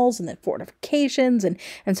has walls and then fortifications, and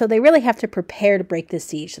so they really have to prepare to break the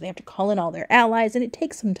siege. So they have to call in all their allies, and it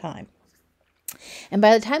takes some time. And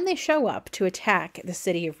by the time they show up to attack the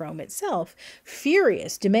city of Rome itself,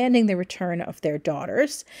 furious, demanding the return of their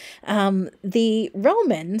daughters, the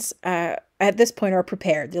Romans at this point are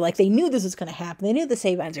prepared. They knew this was going to happen. They knew the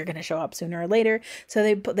Sabines are going to show up sooner or later.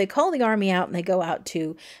 So they call the army out and they go out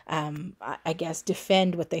to,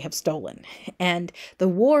 defend what they have stolen. And the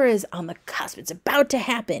war is on the cusp. It's about to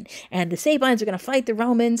happen. And the Sabines are going to fight the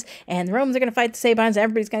Romans, and the Romans are going to fight the Sabines.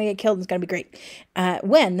 Everybody's going to get killed, and it's going to be great.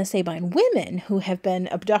 When the Sabine women, who have been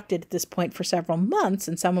abducted at this point for several months,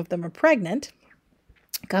 and some of them are pregnant,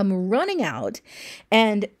 come running out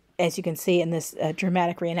and, as you can see in this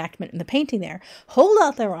dramatic reenactment in the painting there, hold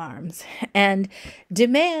out their arms and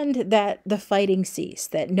demand that the fighting cease,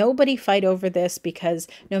 that nobody fight over this, because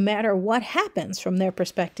no matter what happens from their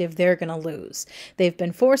perspective, they're going to lose. They've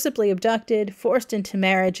been forcibly abducted, forced into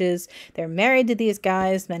marriages. They're married to these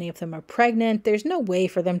guys. Many of them are pregnant. There's no way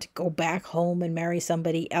for them to go back home and marry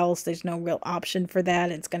somebody else. There's no real option for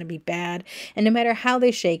that. It's going to be bad. And no matter how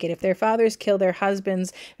they shake it, if their fathers kill their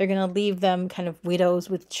husbands, they're going to leave them kind of widows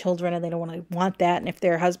with children, and they don't want that. And if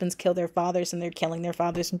their husbands kill their fathers, and they're killing their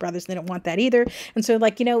fathers and brothers, they don't want that either. And so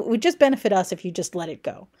it would just benefit us if you just let it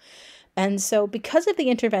go. And so because of the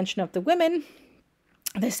intervention of the women,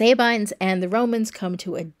 the Sabines and the Romans come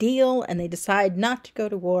to a deal, and they decide not to go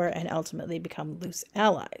to war and ultimately become loose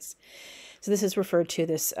allies. So this is referred to,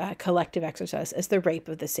 this collective exercise, as the rape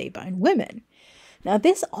of the Sabine women. Now,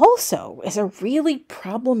 this also is a really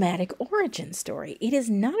problematic origin story. It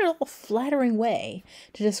is not at all a flattering way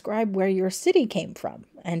to describe where your city came from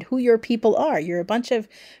and who your people are. You're a bunch of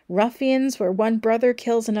ruffians where one brother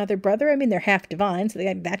kills another brother. I mean, they're half divine, so they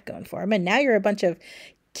got that going for them. And now you're a bunch of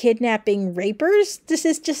kidnapping rapers. This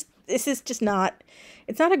is just not,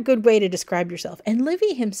 it's not a good way to describe yourself. And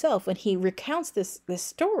Livy himself, when he recounts this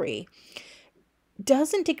story,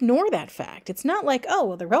 doesn't ignore that fact. It's not like, oh,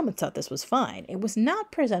 well, the Romans thought this was fine. It was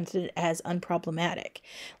not presented as unproblematic.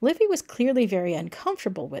 Livy was clearly very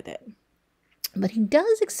uncomfortable with it. But he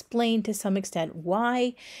does explain to some extent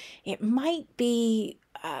why it might be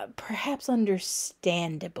perhaps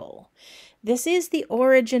understandable This is the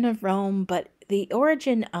origin of Rome, but the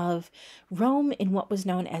origin of Rome in what was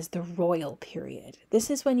known as the royal period. This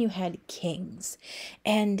is when you had kings.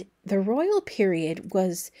 And the royal period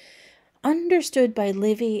was understood by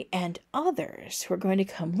Livy and others who are going to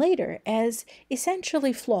come later as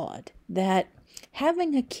essentially flawed, that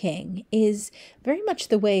having a king is very much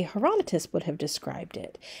the way Herodotus would have described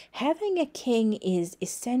it. Having a king is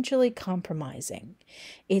essentially compromising.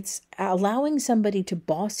 It's allowing somebody to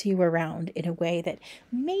boss you around in a way that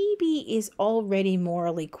maybe is already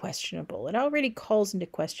morally questionable. It already calls into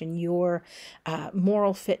question your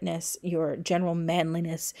moral fitness, your general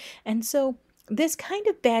manliness. And so this kind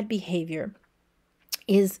of bad behavior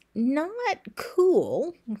is not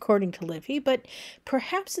cool, according to Livy, but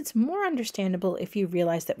perhaps it's more understandable if you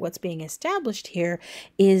realize that what's being established here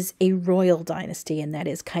is a royal dynasty, and that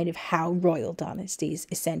is kind of how royal dynasties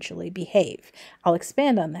essentially behave. I'll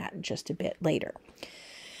expand on that in just a bit later.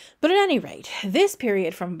 But at any rate, this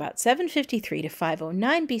period from about 753 to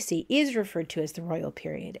 509 BC is referred to as the royal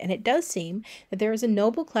period, and it does seem that there is a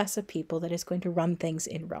noble class of people that is going to run things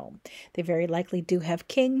in Rome. They very likely do have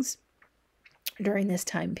kings during this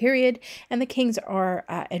time period, and the kings are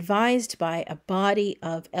advised by a body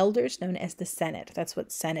of elders known as the Senate. That's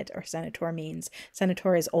what Senate or Senator means.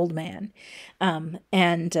 Senator is old man,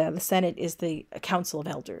 and the Senate is the council of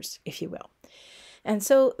elders, if you will. And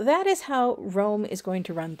so that is how Rome is going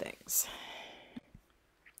to run things.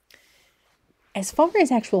 As far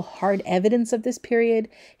as actual hard evidence of this period,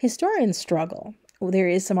 historians struggle. There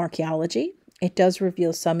is some archaeology. It does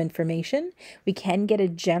reveal some information. We can get a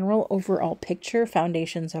general overall picture,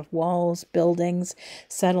 foundations of walls, buildings,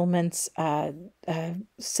 settlements,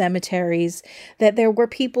 cemeteries, that there were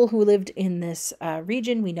people who lived in this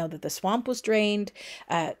region. We know that the swamp was drained.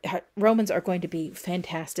 Romans are going to be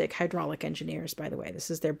fantastic hydraulic engineers, by the way.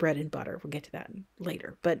 This is their bread and butter. We'll get to that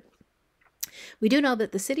later. But we do know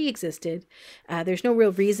that the city existed. There's no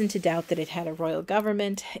real reason to doubt that it had a royal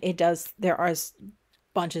government. There are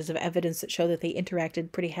bunches of evidence that show that they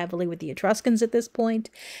interacted pretty heavily with the Etruscans at this point.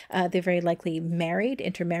 They very likely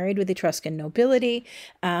intermarried with Etruscan nobility,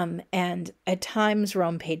 and at times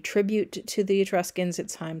Rome paid tribute to the Etruscans, at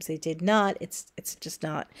times they did not. It's just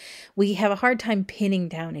not. We have a hard time pinning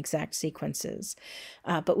down exact sequences,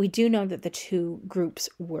 but we do know that the two groups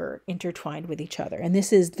were intertwined with each other, and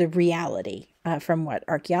this is the reality. From what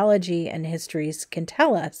archaeology and histories can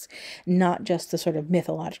tell us, not just the sort of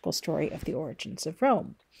mythological story of the origins of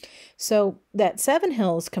Rome. So that 7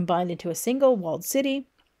 hills combined into a single walled city.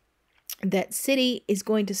 That city is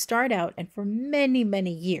going to start out, and for many,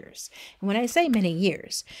 many years, and when I say many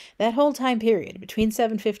years, that whole time period between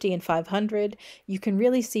 750 and 500, you can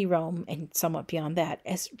really see Rome, and somewhat beyond that,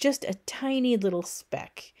 as just a tiny little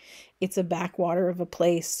speck. It's a backwater of a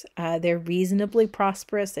place. They're reasonably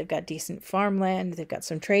prosperous. They've got decent farmland. They've got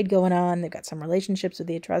some trade going on. They've got some relationships with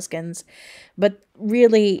the Etruscans. But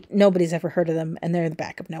really, nobody's ever heard of them, and they're in the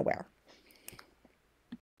back of nowhere.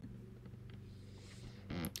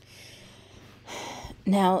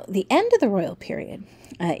 Now, the end of the royal period,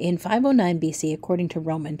 in 509 BC, according to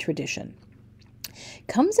Roman tradition,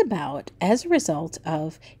 comes about as a result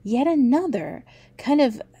of yet another kind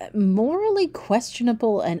of morally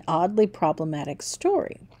questionable and oddly problematic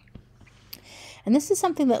story. And this is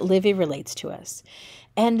something that Livy relates to us.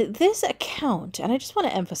 And this account, and I just want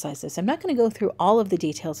to emphasize this, I'm not going to go through all of the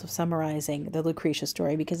details of summarizing the Lucretia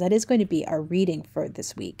story, because that is going to be our reading for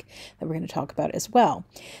this week that we're going to talk about as well.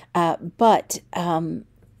 But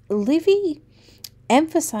Livy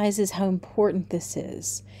emphasizes how important this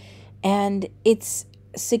is. And it's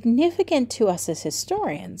significant to us as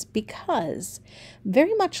historians because,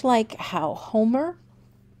 very much like how Homer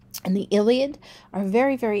and the Iliad are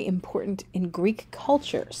very, very important in Greek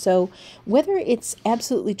culture. So whether it's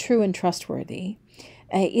absolutely true and trustworthy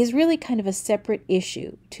is really kind of a separate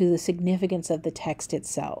issue to the significance of the text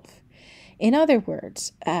itself. In other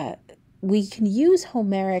words, we can use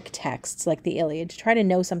Homeric texts like the Iliad to try to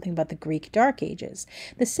know something about the Greek Dark Ages,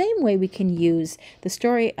 the same way we can use the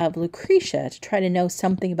story of Lucretia to try to know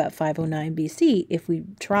something about 509 BC if we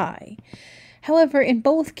try. However, in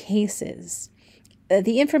both cases,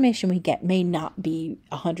 the information we get may not be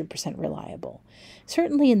 100% reliable.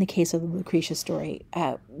 Certainly in the case of the Lucretia story,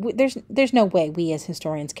 there's no way we as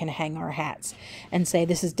historians can hang our hats and say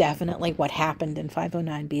this is definitely what happened in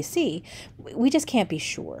 509 BC. We just can't be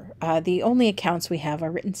sure. The only accounts we have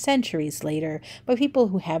are written centuries later by people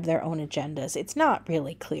who have their own agendas. It's not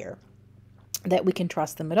really clear. that we can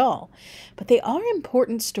trust them at all. But they are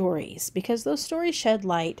important stories because those stories shed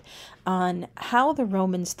light on how the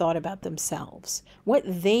Romans thought about themselves, what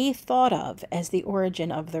they thought of as the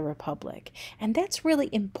origin of the Republic. And that's really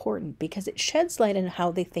important because it sheds light on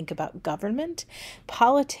how they think about government,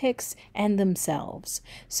 politics, and themselves.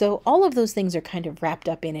 So all of those things are kind of wrapped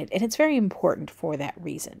up in it, and it's very important for that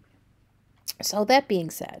reason. So that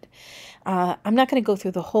being said, I'm not going to go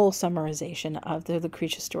through the whole summarization of the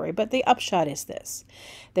Lucretius story, but the upshot is this.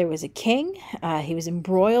 There was a king, he was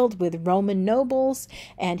embroiled with Roman nobles,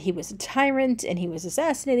 and he was a tyrant, and he was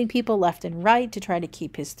assassinating people left and right to try to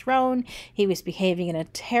keep his throne. He was behaving in a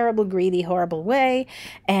terrible, greedy, horrible way,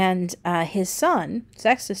 and his son,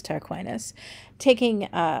 Sextus Tarquinius, taking,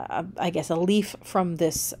 I guess, a leaf from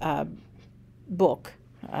this book.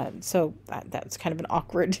 So that's kind of an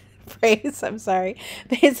awkward phrase, I'm sorry.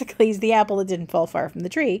 Basically, he's the apple that didn't fall far from the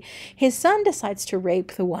tree. His son decides to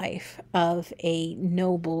rape the wife of a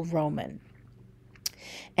noble Roman.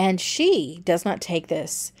 And she does not take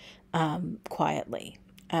this quietly.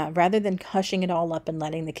 Rather than hushing it all up and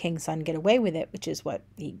letting the king's son get away with it, which is what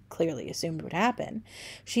he clearly assumed would happen,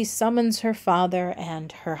 she summons her father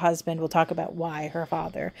and her husband. We'll talk about why her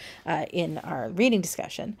father in our reading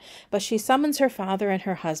discussion. But she summons her father and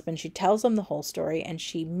her husband. She tells them the whole story, and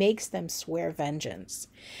she makes them swear vengeance.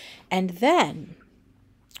 And then,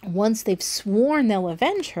 once they've sworn they'll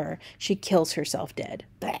avenge her, she kills herself dead.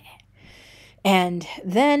 Blah. And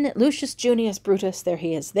then Lucius Junius Brutus, there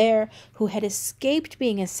he is there, who had escaped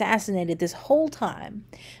being assassinated this whole time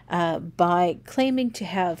by claiming to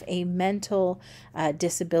have a mental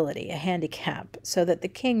disability, a handicap, so that the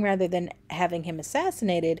king, rather than having him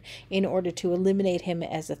assassinated in order to eliminate him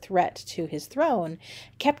as a threat to his throne,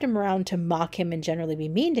 kept him around to mock him and generally be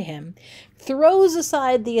mean to him, throws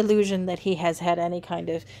aside the illusion that he has had any kind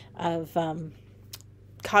of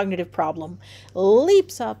cognitive problem,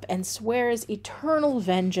 leaps up and swears eternal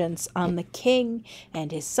vengeance on the king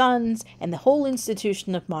and his sons and the whole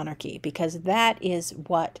institution of monarchy, because that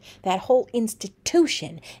whole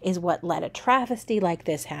institution is what let a travesty like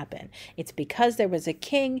this happen. It's because there was a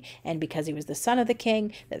king and because he was the son of the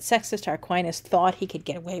king that Sextus Tarquinius thought he could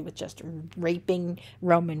get away with just raping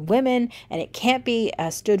Roman women, and it can't be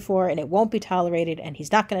stood for, and it won't be tolerated, and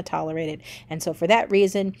he's not going to tolerate it. And so for that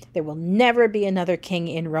reason, there will never be another king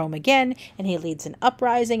in Rome again, and he leads an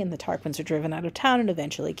uprising, and the Tarquins are driven out of town and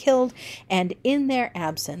eventually killed. And in their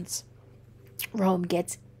absence, Rome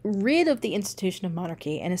gets rid of the institution of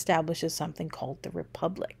monarchy and establishes something called the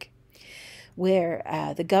Republic, where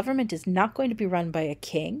the government is not going to be run by a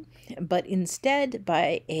king, but instead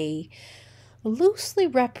by a loosely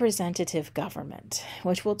representative government,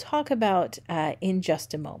 which we'll talk about in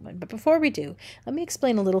just a moment. But before we do, let me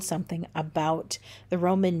explain a little something about the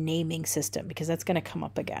Roman naming system, because that's going to come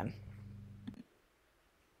up again.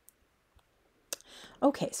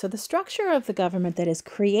 Okay, so the structure of the government that is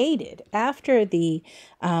created after the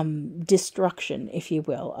destruction, if you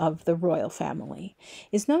will, of the royal family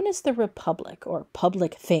is known as the Republic, or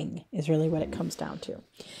public thing is really what it comes down to.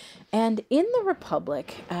 And in the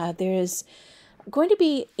Republic, there's going to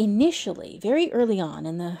be initially, very early on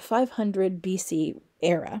in the 500 BC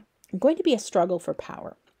era, going to be a struggle for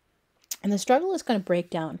power. And the struggle is going to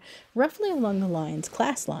break down roughly along the lines,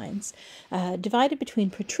 class lines, divided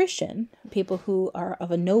between patrician, people who are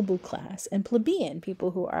of a noble class, and plebeian,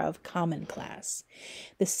 people who are of common class.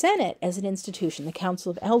 The Senate, as an institution, the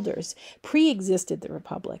Council of Elders, pre-existed the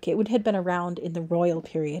Republic. It had been around in the royal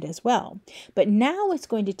period as well. But now it's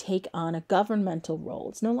going to take on a governmental role.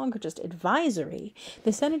 It's no longer just advisory.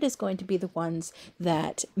 The Senate is going to be the ones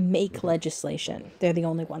that make legislation. They're the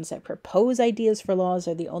only ones that propose ideas for laws.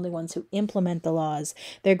 They're the only ones who implement the laws.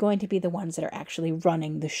 They're going to be the ones that are actually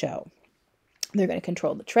running the show. They're going to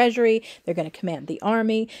control the treasury. They're going to command the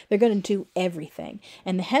army. They're going to do everything.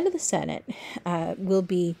 And the head of the Senate will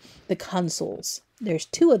be the consuls. There's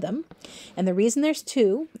two of them. And the reason there's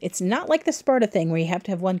two, it's not like the Sparta thing where you have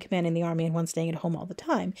to have one commanding the army and one staying at home all the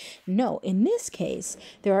time. No, in this case,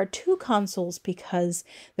 there are two consuls because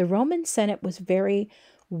the Roman Senate was very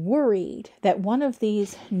worried that one of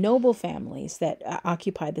these noble families that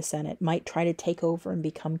occupied the Senate might try to take over and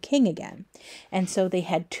become king again. And so they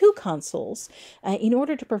had two consuls in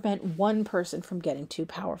order to prevent one person from getting too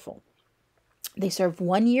powerful. They serve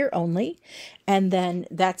 1 year only, and then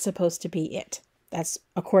that's supposed to be it. That's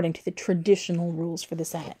according to the traditional rules for the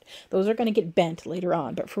Senate. Those are going to get bent later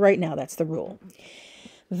on, but for right now, that's the rule.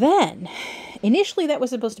 Then, initially that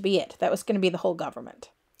was supposed to be it. That was going to be the whole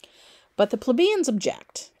government. But the plebeians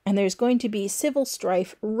object, And there's going to be civil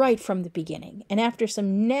strife right from the beginning. And after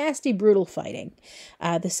some nasty, brutal fighting,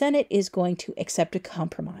 the Senate is going to accept a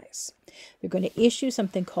compromise. They're going to issue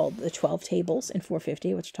something called the 12 Tables in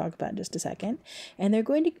 450, which we'll talk about in just a second. And they're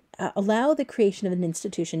going to allow the creation of an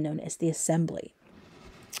institution known as the Assembly.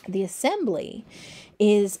 The Assembly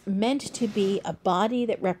is meant to be a body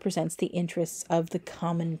that represents the interests of the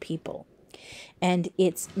common people. And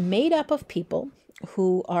it's made up of people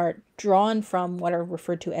who are drawn from what are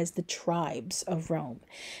referred to as the tribes of Rome.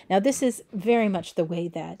 Now, this is very much the way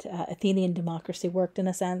that Athenian democracy worked, in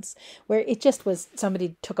a sense, where it just was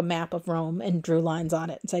somebody took a map of Rome and drew lines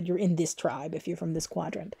on it and said, you're in this tribe if you're from this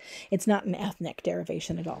quadrant. It's not an ethnic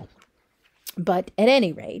derivation at all. But at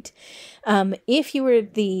any rate, if you were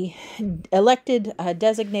the elected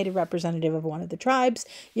designated representative of one of the tribes,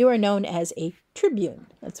 you are known as a tribune.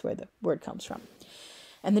 That's where the word comes from.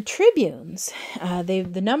 And the tribunes,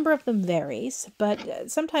 the number of them varies,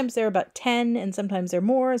 but sometimes they're about 10, and sometimes they're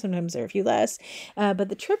more, sometimes they're a few less. But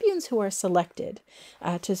the tribunes who are selected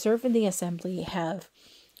to serve in the assembly have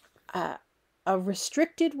a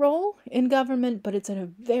restricted role in government, but it's a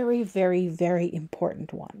very, very, very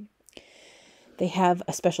important one. They have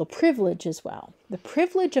a special privilege as well. The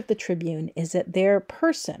privilege of the tribune is that their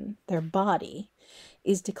person, their body,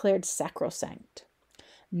 is declared sacrosanct.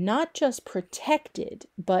 Not just protected,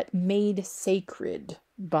 but made sacred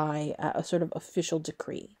by a sort of official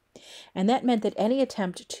decree. And that meant that any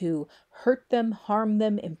attempt to hurt them, harm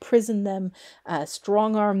them, imprison them,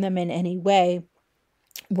 strong-arm them in any way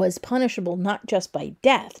was punishable not just by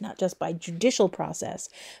death, not just by judicial process,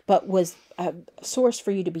 but was a source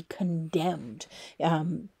for you to be condemned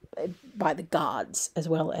by the gods as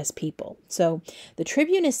well as people. So the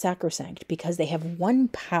tribune is sacrosanct because they have one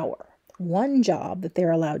power, one job that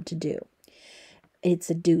they're allowed to do. It's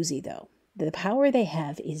a doozy, though. The power they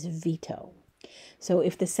have is veto. So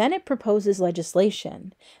if the Senate proposes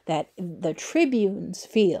legislation that the tribunes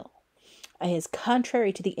feel is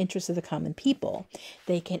contrary to the interests of the common people,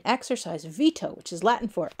 they can exercise veto, which is Latin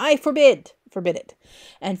for I forbid it,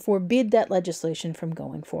 and forbid that legislation from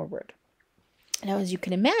going forward. Now, as you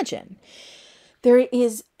can imagine, there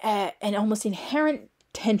is an almost inherent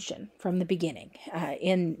tension from the beginning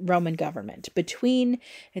in Roman government between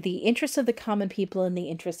the interests of the common people and the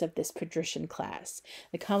interests of this patrician class.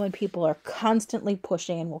 The common people are constantly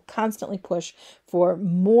pushing and will constantly push for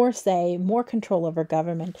more say, more control over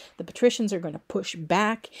government. The patricians are going to push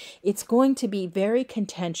back. It's going to be very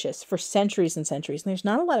contentious for centuries and centuries, and there's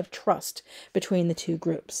not a lot of trust between the two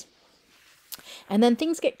groups. And then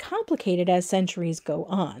things get complicated as centuries go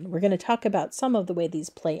on. We're going to talk about some of the way these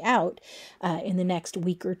play out in the next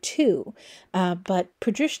week or two. But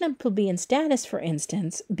patrician and plebeian status, for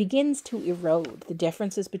instance, begins to erode the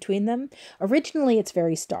differences between them. Originally, it's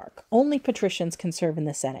very stark. Only patricians can serve in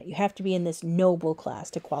the Senate. You have to be in this noble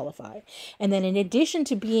class to qualify. And then in addition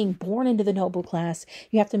to being born into the noble class,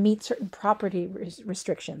 you have to meet certain property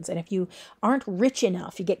restrictions. And if you aren't rich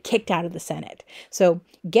enough, you get kicked out of the Senate. So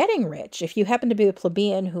getting rich, if you happen to be a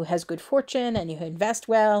plebeian who has good fortune and you invest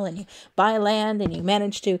well and you buy land and you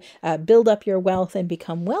manage to build up your wealth and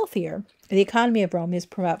become wealthier, the economy of Rome is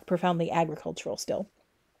profoundly agricultural still.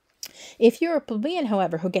 If you're a plebeian,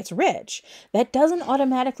 however, who gets rich, that doesn't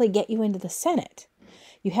automatically get you into the Senate.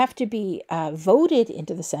 You have to be voted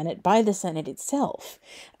into the Senate by the Senate itself.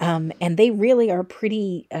 And they really are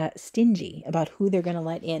pretty stingy about who they're going to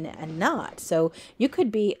let in and not. So you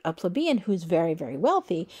could be a plebeian who's very, very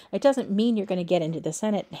wealthy. It doesn't mean you're going to get into the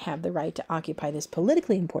Senate and have the right to occupy this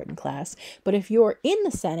politically important class. But if you're in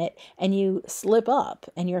the Senate and you slip up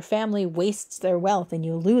and your family wastes their wealth and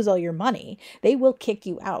you lose all your money, they will kick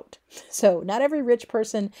you out. So not every rich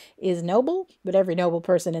person is noble, but every noble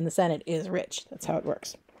person in the Senate is rich. That's how it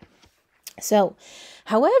works. So,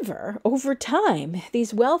 however, over time,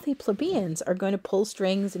 these wealthy plebeians are going to pull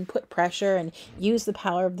strings and put pressure and use the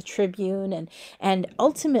power of the tribune, and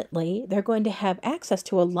ultimately they're going to have access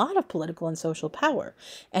to a lot of political and social power.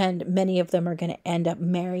 And many of them are going to end up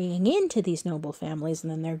marrying into these noble families, and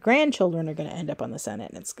then their grandchildren are going to end up on the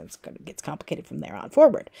Senate, and it gets complicated from there on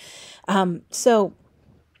forward. So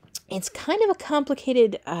it's kind of a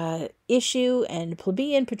complicated issue, and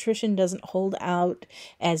plebeian patrician doesn't hold out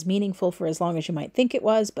as meaningful for as long as you might think it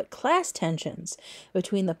was, but class tensions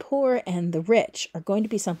between the poor and the rich are going to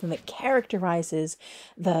be something that characterizes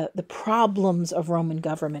the problems of Roman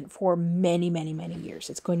government for many, many, many years.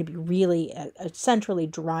 It's going to be really a centrally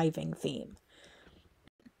driving theme.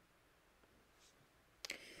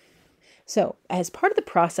 So, as part of the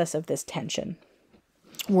process of this tension,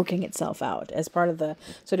 working itself out as part of the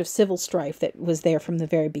sort of civil strife that was there from the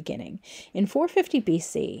very beginning. In 450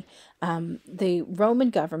 BC, the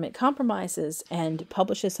Roman government compromises and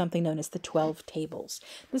publishes something known as the 12 Tables.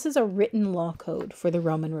 This is a written law code for the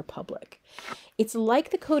Roman Republic. It's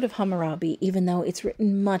like the Code of Hammurabi, even though it's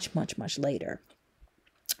written much, much, much later.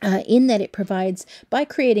 In that it provides, by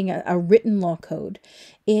creating a written law code,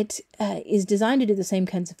 it is designed to do the same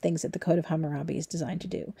kinds of things that the Code of Hammurabi is designed to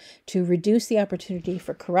do, to reduce the opportunity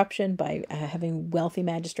for corruption by having wealthy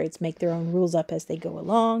magistrates make their own rules up as they go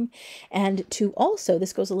along, and to also,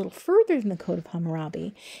 this goes a little further than the Code of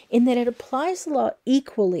Hammurabi, in that it applies the law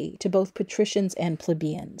equally to both patricians and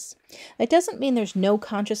plebeians. That doesn't mean there's no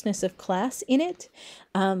consciousness of class in it.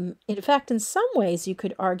 In fact, in some ways, you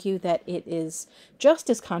could argue that it is just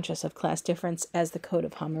as conscious of class difference as the Code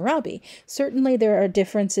of Hammurabi. Certainly, there are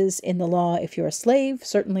differences in the law if you're a slave.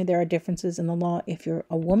 Certainly, there are differences in the law if you're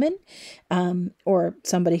a woman or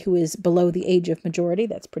somebody who is below the age of majority.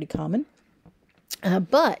 That's pretty common.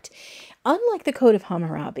 But unlike the Code of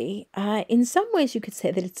Hammurabi, in some ways, you could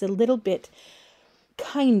say that it's a little bit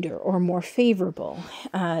kinder or more favorable,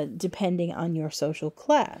 depending on your social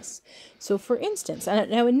class. So, for instance,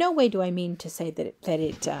 now in no way do I mean to say that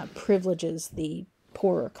it privileges the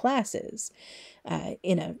poorer classes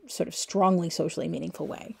in a sort of strongly socially meaningful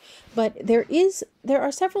way, but there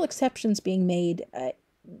are several exceptions being made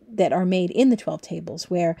that are made in the 12 Tables,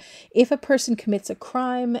 where if a person commits a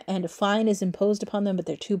crime and a fine is imposed upon them, but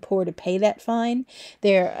they're too poor to pay that fine,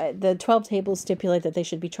 the 12 Tables stipulate that they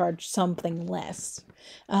should be charged something less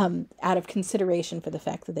out of consideration for the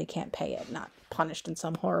fact that they can't pay it, not punished in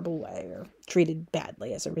some horrible way or treated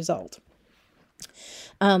badly as a result.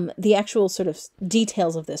 The actual sort of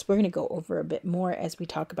details of this, we're going to go over a bit more as we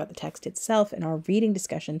talk about the text itself in our reading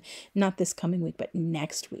discussion, not this coming week, but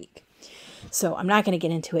next week. So I'm not going to get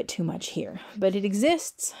into it too much here, but it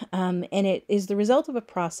exists, and it is the result of a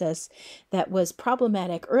process that was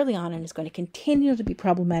problematic early on and is going to continue to be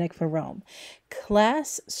problematic for Rome.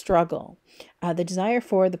 Class struggle, the desire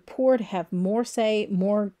for the poor to have more say,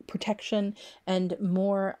 more protection, and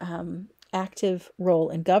more active role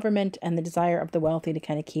in government, and the desire of the wealthy to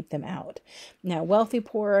kind of keep them out. Now, wealthy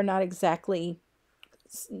poor are not exactly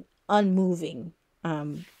unmoving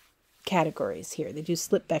categories here. They do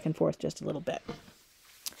slip back and forth just a little bit.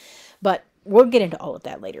 But we'll get into all of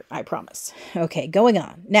that later, I promise. Okay, going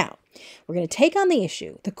on. Now, we're going to take on the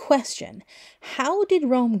issue, the question, how did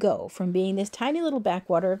Rome go from being this tiny little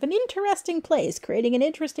backwater of an interesting place, creating an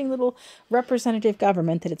interesting little representative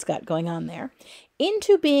government that it's got going on there,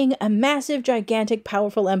 into being a massive, gigantic,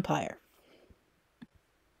 powerful empire?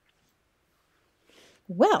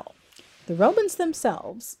 Well, the Romans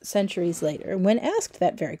themselves, centuries later, when asked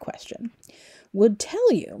that very question, would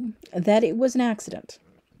tell you that it was an accident.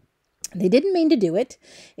 They didn't mean to do it.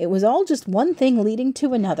 It was all just one thing leading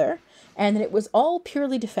to another, and that it was all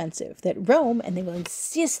purely defensive. That Rome, and they will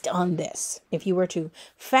insist on this, if you were to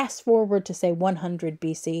fast forward to, say, 100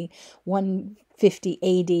 BC,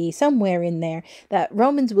 150 AD, somewhere in there, that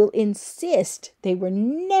Romans will insist they were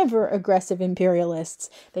never aggressive imperialists.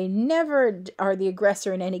 They never are the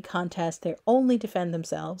aggressor in any contest. They only defend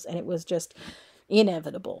themselves, and it was just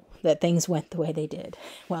inevitable that things went the way they did.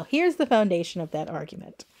 Well, here's the foundation of that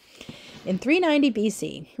argument. In 390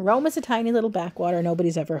 BC, Rome is a tiny little backwater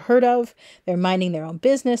nobody's ever heard of. They're minding their own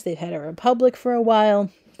business. They've had a republic for a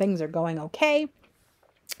while. Things are going okay.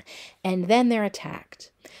 And then they're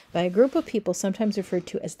attacked by a group of people sometimes referred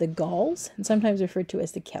to as the Gauls and sometimes referred to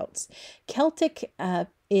as the Celts. Celtic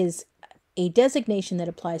is a designation that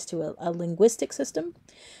applies to a linguistic system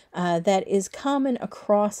that is common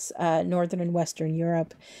across northern and western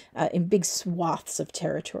Europe in big swaths of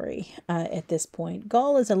territory at this point.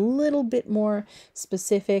 Gaul is a little bit more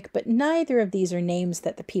specific, but neither of these are names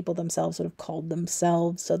that the people themselves would have called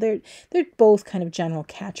themselves. So they're both kind of general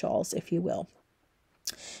catch-alls, if you will.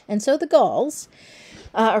 And so the Gauls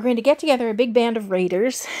are going to get together a big band of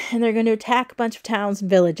raiders, and they're going to attack a bunch of towns and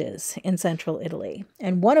villages in central Italy.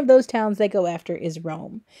 And one of those towns they go after is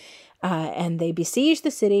Rome. And they besiege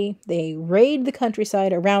the city, they raid the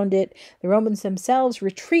countryside around it. The Romans themselves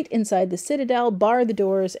retreat inside the citadel, bar the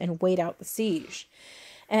doors, and wait out the siege.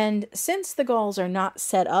 And since the Gauls are not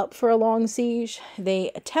set up for a long siege,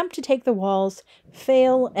 they attempt to take the walls,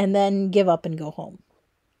 fail, and then give up and go home.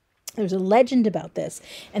 There's a legend about this,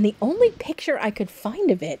 and the only picture I could find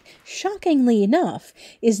of it, shockingly enough,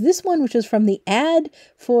 is this one, which is from the ad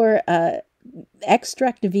for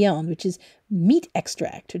extract de viande, which is meat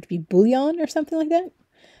extract, which would be bouillon or something like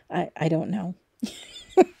that. I don't know.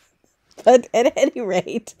 But at any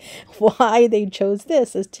rate, why they chose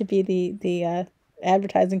this as to be the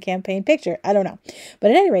advertising campaign picture. I don't know.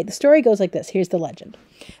 But at any rate, the story goes like this. Here's the legend.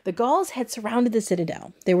 The Gauls had surrounded the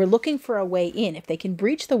citadel. They were looking for a way in. If they can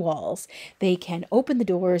breach the walls, they can open the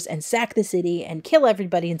doors and sack the city and kill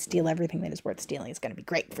everybody and steal everything that is worth stealing. It's going to be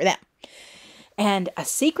great for them. And a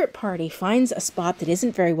secret party finds a spot that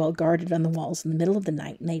isn't very well guarded on the walls in the middle of the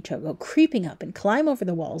night, and they go creeping up and climb over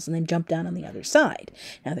the walls and then jump down on the other side.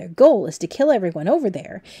 Now, their goal is to kill everyone over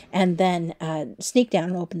there and then sneak down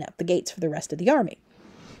and open up the gates for the rest of the army.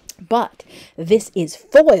 But this is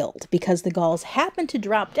foiled because the Gauls happen to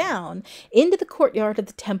drop down into the courtyard of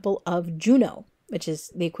the temple of Juno, which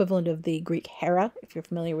is the equivalent of the Greek Hera, if you're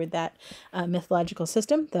familiar with that mythological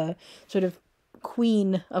system, the sort of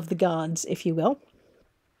queen of the gods, if you will.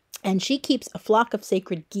 And she keeps a flock of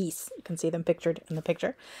sacred geese. You can see them pictured in the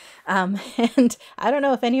picture. And I don't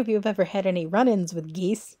know if any of you have ever had any run-ins with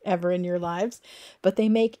geese ever in your lives, but they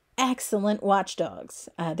make excellent watchdogs.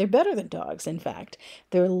 They're better than dogs, in fact.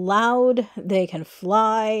 They're loud, they can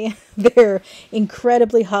fly, they're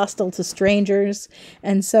incredibly hostile to strangers.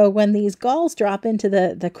 And so when these Gauls drop into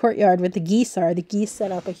the courtyard where the geese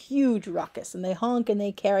set up a huge ruckus, and they honk and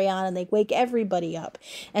they carry on and they wake everybody up.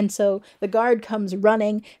 And so the guard comes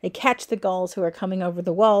running, they catch the Gauls who are coming over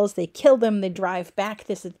the walls, they kill them, they drive back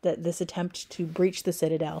this attempt to breach the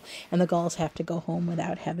citadel, and the Gauls have to go home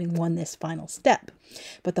without having won this final step.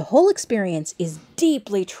 But the whole experience is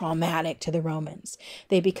deeply traumatic to the Romans.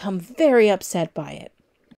 They become very upset by it.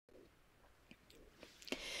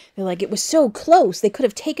 They're like, it was so close. They could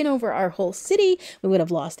have taken over our whole city. We would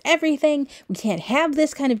have lost everything. We can't have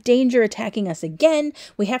this kind of danger attacking us again.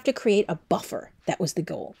 We have to create a buffer. That was the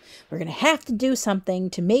goal. We're going to have to do something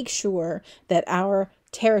to make sure that our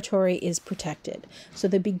territory is protected. So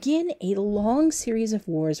they begin a long series of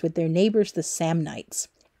wars with their neighbors, the Samnites.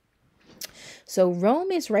 So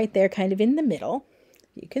Rome is right there, kind of in the middle.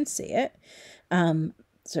 You can see it.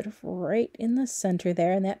 Sort of right in the center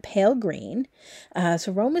there in that pale green.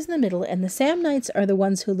 So Rome is in the middle, and the Samnites are the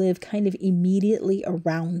ones who live kind of immediately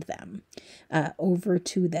around them, over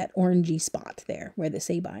to that orangey spot there where the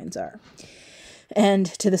Sabines are. And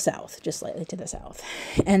to the south, just slightly to the south.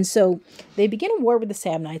 And so they begin a war with the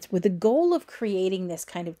Samnites with the goal of creating this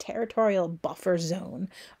kind of territorial buffer zone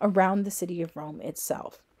around the city of Rome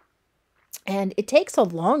itself. And it takes a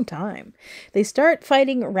long time. They start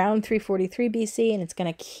fighting around 343 BC, and it's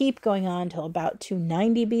going to keep going on till about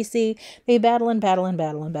 290 BC. They battle and battle and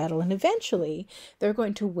battle and battle, and eventually they're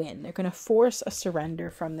going to win. They're going to force a surrender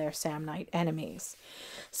from their Samnite enemies.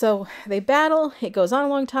 So they battle. It goes on a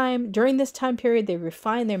long time. During this time period, they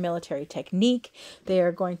refine their military technique. They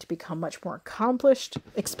are going to become much more accomplished,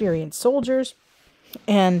 experienced soldiers.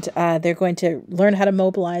 And they're going to learn how to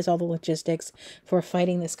mobilize all the logistics for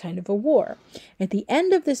fighting this kind of a war. At the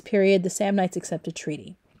end of this period, the Samnites accept a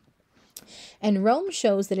treaty. And Rome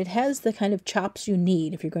shows that it has the kind of chops you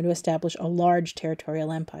need if you're going to establish a large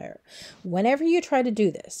territorial empire. Whenever you try to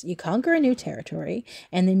do this, you conquer a new territory,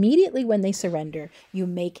 and immediately when they surrender, you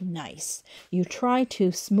make nice. You try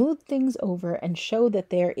to smooth things over and show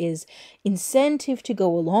that there is incentive to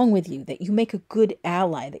go along with you, that you make a good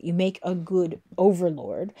ally, that you make a good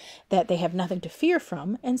overlord, that they have nothing to fear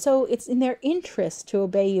from, and so it's in their interest to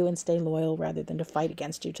obey you and stay loyal rather than to fight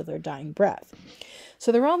against you till their dying breath.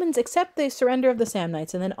 So the Romans accept the surrender of the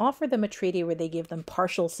Samnites and then offer them a treaty where they give them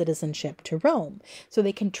partial citizenship to Rome. So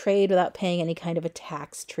they can trade without paying any kind of a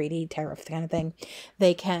tax, treaty, tariff kind of thing.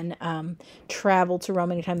 They can travel to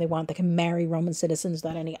Rome anytime they want. They can marry Roman citizens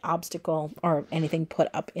without any obstacle or anything put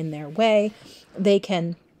up in their way. They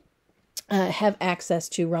can have access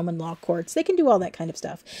to Roman law courts. They can do all that kind of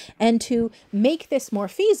stuff. And to make this more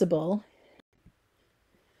feasible,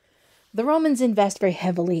 the Romans invest very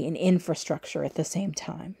heavily in infrastructure at the same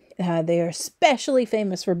time. They are especially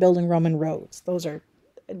famous for building Roman roads. Those are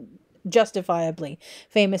justifiably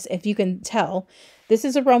famous. If you can tell, this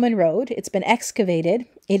is a Roman road. It's been excavated.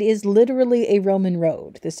 It is literally a Roman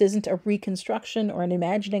road. This isn't a reconstruction or an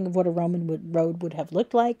imagining of what a Roman road would have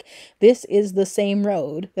looked like. This is the same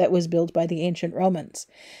road that was built by the ancient Romans.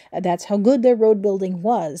 That's how good their road building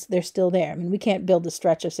was. They're still there. I mean, we can't build a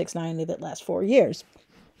stretch of 690 that lasts 4 years.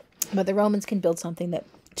 But the Romans can build something that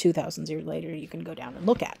 2,000 years later you can go down and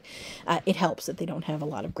look at. It helps that they don't have a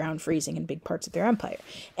lot of ground freezing in big parts of their empire.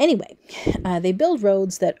 Anyway, they build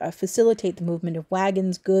roads that facilitate the movement of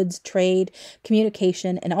wagons, goods, trade,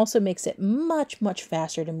 communication, and also makes it much, much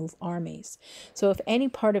faster to move armies. So if any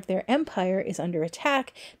part of their empire is under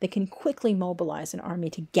attack, they can quickly mobilize an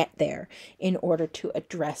army to get there in order to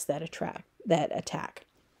address that attack.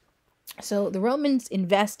 So the Romans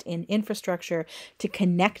invest in infrastructure to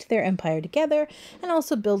connect their empire together, and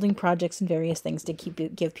also building projects and various things to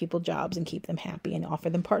give people jobs and keep them happy, and offer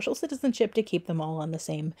them partial citizenship to keep them all on the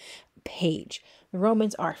same page. The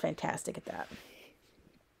Romans are fantastic at that.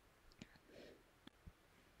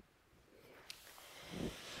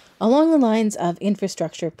 Along the lines of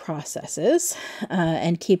infrastructure processes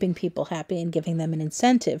and keeping people happy and giving them an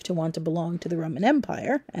incentive to want to belong to the Roman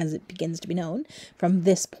Empire, as it begins to be known from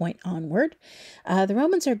this point onward, the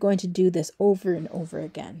Romans are going to do this over and over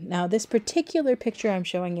again. Now, this particular picture I'm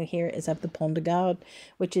showing you here is of the Pont de Gard,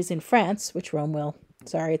 which is in France, which Rome will.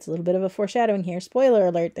 Sorry, it's a little bit of a foreshadowing here. Spoiler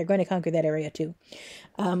alert, they're going to conquer that area too.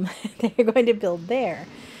 They're going to build there.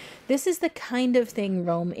 This is the kind of thing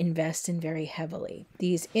Rome invests in very heavily.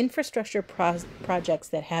 These infrastructure projects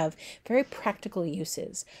that have very practical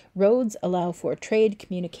uses. Roads allow for trade,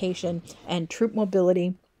 communication, and troop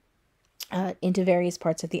mobility into various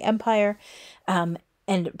parts of the empire,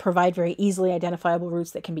 and provide very easily identifiable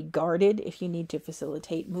routes that can be guarded if you need to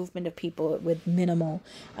facilitate movement of people with minimal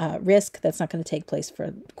risk. That's not going to take place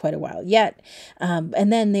for quite a while yet.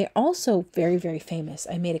 And then they're also very, very famous.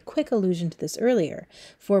 I made a quick allusion to this earlier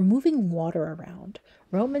for moving water around.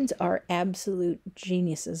 Romans are absolute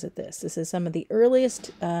geniuses at this. This is some of the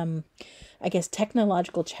earliest, I guess,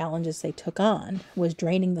 technological challenges they took on was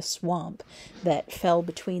draining the swamp that fell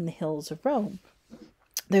between the hills of Rome.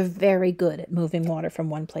 They're very good at moving water from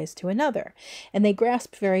one place to another. And they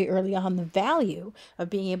grasped very early on the value of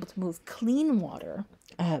being able to move clean water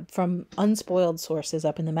from unspoiled sources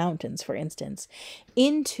up in the mountains, for instance,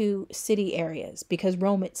 into city areas, because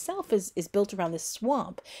Rome itself is built around this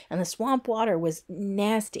swamp, and the swamp water was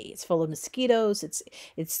nasty. It's full of mosquitoes.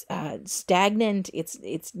 It's stagnant.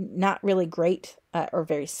 It's not really great or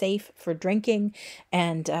very safe for drinking,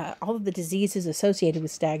 and all of the diseases associated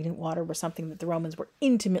with stagnant water were something that the Romans were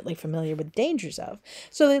intimately familiar with the dangers of.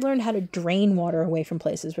 So they learned how to drain water away from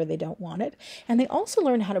places where they don't want it, and they also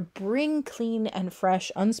learned how to bring clean and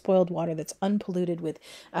fresh, unspoiled water that's unpolluted with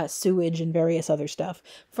sewage and various other stuff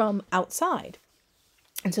from outside.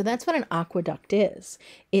 And so that's what an aqueduct is.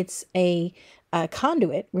 It's a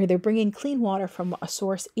conduit where they're bringing clean water from a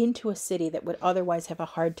source into a city that would otherwise have a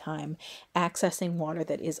hard time accessing water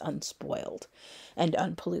that is unspoiled and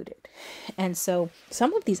unpolluted. And so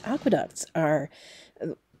some of these aqueducts are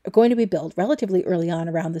going to be built relatively early on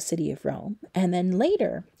around the city of Rome. And then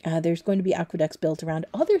later, there's going to be aqueducts built around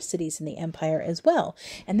other cities in the empire as well.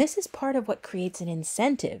 And this is part of what creates an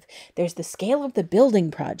incentive. There's the scale of the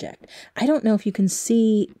building project. I don't know if you can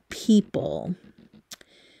see people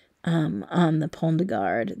on the Pont de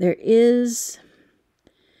Gard. There is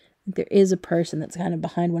a person that's kind of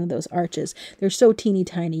behind one of those arches. They're so teeny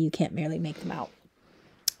tiny you can't barely make them out.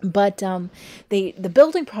 But the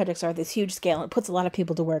building projects are this huge scale. It puts a lot of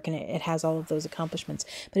people to work, and it has all of those accomplishments.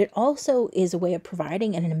 But it also is a way of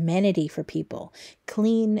providing an amenity for people.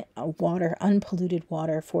 Clean water, unpolluted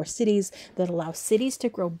water for cities that allow cities to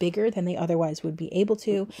grow bigger than they otherwise would be able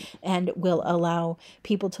to, and will allow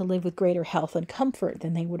people to live with greater health and comfort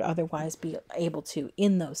than they would otherwise be able to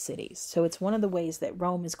in those cities. So it's one of the ways that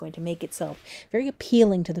Rome is going to make itself very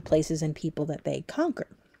appealing to the places and people that they conquer.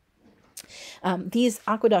 These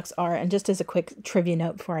aqueducts are, and just as a quick trivia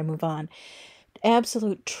note before I move on,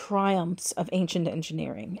 absolute triumphs of ancient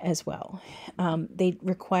engineering as well. They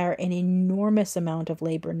require an enormous amount of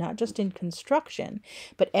labor, not just in construction,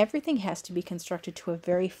 but everything has to be constructed to a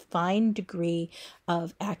very fine degree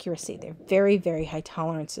of accuracy. They're very, very high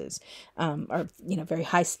tolerances, or very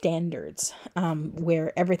high standards,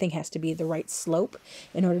 where everything has to be the right slope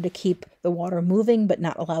in order to keep the water moving, but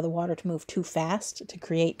not allow the water to move too fast to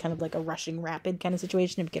create kind of like a rushing rapid kind of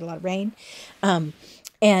situation if you get a lot of rain.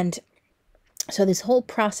 And so this whole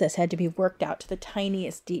process had to be worked out to the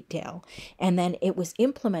tiniest detail, and then it was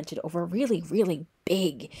implemented over really, really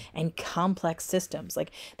big and complex systems.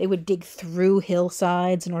 Like they would dig through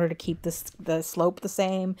hillsides in order to keep the slope the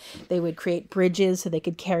same. They would create bridges so they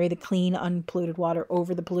could carry the clean, unpolluted water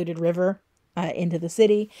over the polluted river into the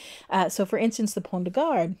city. So for instance, the Pont de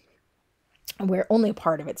Gard, where only a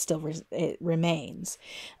part of it still remains.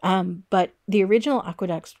 But the original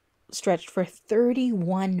aqueducts stretched for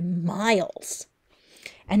 31 miles.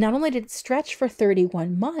 And not only did it stretch for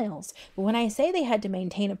 31 miles, but when I say they had to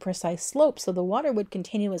maintain a precise slope so the water would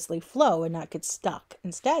continuously flow and not get stuck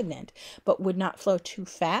and stagnant, but would not flow too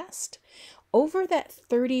fast, over that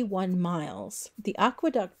 31 miles, the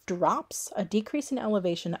aqueduct drops a decrease in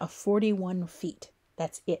elevation of 41 feet.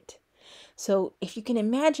 That's it. So if you can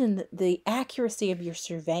imagine the accuracy of your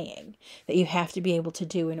surveying that you have to be able to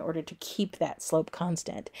do in order to keep that slope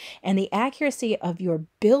constant, and the accuracy of your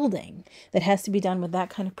building that has to be done with that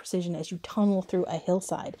kind of precision as you tunnel through a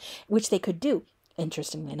hillside, which they could do,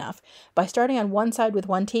 interestingly enough, by starting on one side with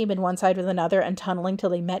one team and one side with another and tunneling till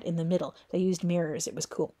they met in the middle. They used mirrors. It was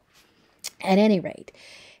cool. At any rate,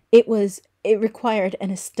 it required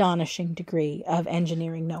an astonishing degree of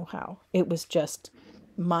engineering know-how. It was just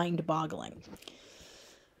mind-boggling.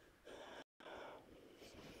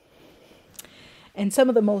 And some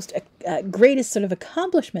of the most greatest sort of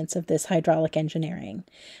accomplishments of this hydraulic engineering,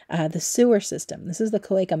 the sewer system. This is the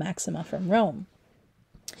Cloaca Maxima from Rome.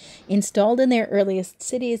 Installed in their earliest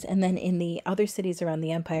cities and then in the other cities around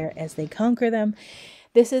the empire as they conquer them.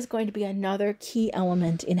 This is going to be another key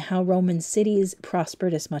element in how Roman cities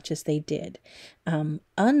prospered as much as they did.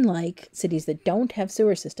 Unlike cities that don't have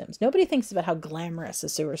sewer systems, nobody thinks about how glamorous a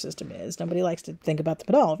sewer system is. Nobody likes to think about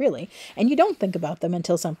them at all, really. And you don't think about them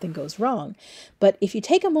until something goes wrong. But if you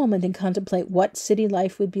take a moment and contemplate what city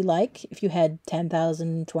life would be like if you had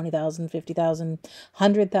 10,000, 20,000, 50,000,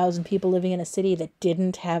 100,000 people living in a city that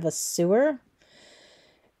didn't have a sewer,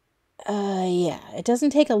 yeah, it doesn't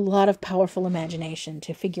take a lot of powerful imagination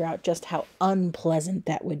to figure out just how unpleasant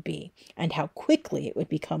that would be and how quickly it would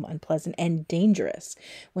become unpleasant and dangerous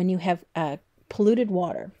when you have polluted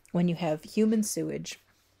water, when you have human sewage,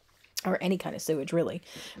 or any kind of sewage, really.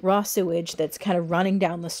 Raw sewage that's kind of running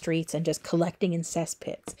down the streets and just collecting in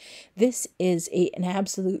cesspits. This is an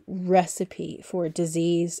absolute recipe for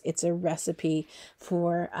disease. It's a recipe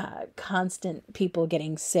for constant people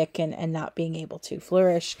getting sick and not being able to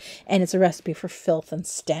flourish. And it's a recipe for filth and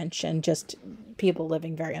stench and just people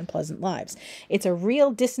living very unpleasant lives. It's a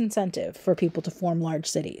real disincentive for people to form large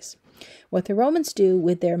cities. What the Romans do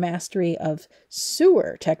with their mastery of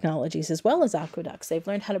sewer technologies as well as aqueducts, they've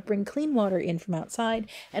learned how to bring clean water in from outside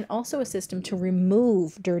and also a system to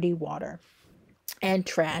remove dirty water and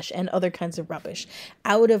trash and other kinds of rubbish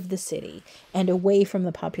out of the city and away from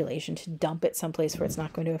the population to dump it someplace where it's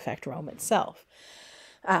not going to affect Rome itself.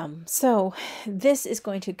 So this is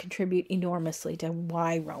going to contribute enormously to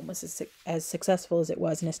why Rome was as successful as it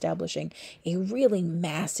was in establishing a really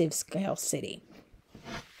massive scale city.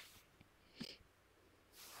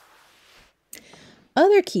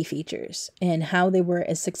 Other key features in how they were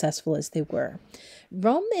as successful as they were.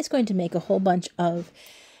 Rome is going to make a whole bunch of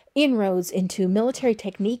inroads into military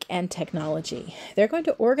technique and technology. They're going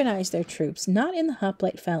to organize their troops not in the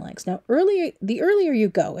hoplite phalanx. Now, the earlier you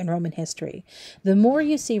go in Roman history, the more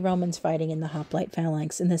you see Romans fighting in the hoplite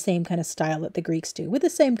phalanx in the same kind of style that the Greeks do, with the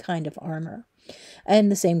same kind of armor and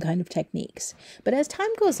the same kind of techniques. But as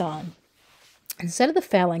time goes on, instead of the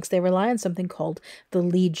phalanx, they rely on something called the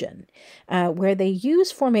legion, where they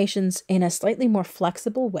use formations in a slightly more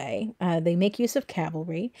flexible way. They make use of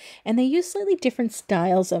cavalry, and they use slightly different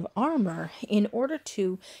styles of armor in order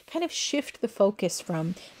to kind of shift the focus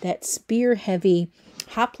from that spear-heavy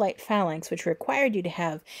hoplite phalanx, which required you to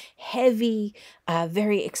have heavy,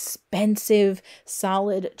 very expensive,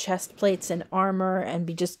 solid chest plates and armor and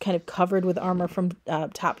be just kind of covered with armor from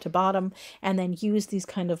top to bottom, and then use these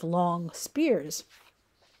kind of long spears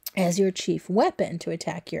as your chief weapon to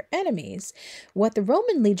attack your enemies. What the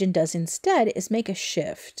Roman legion does instead is make a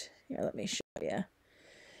shift. Here, let me show you.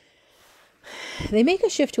 They make a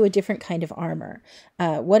shift to a different kind of armor.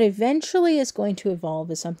 What eventually is going to evolve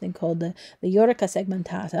is something called the Iorica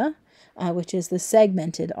segmentata, which is the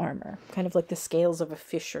segmented armor, kind of like the scales of a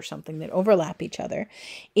fish or something that overlap each other.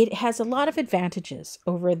 It has a lot of advantages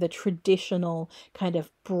over the traditional kind of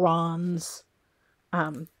bronze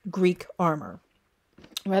Greek armor.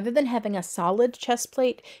 Rather than having a solid chest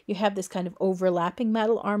plate, you have this kind of overlapping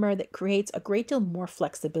metal armor that creates a great deal more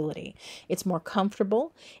flexibility. It's more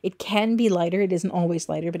comfortable. It can be lighter. It isn't always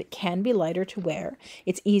lighter, but it can be lighter to wear.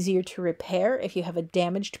 It's easier to repair. If you have a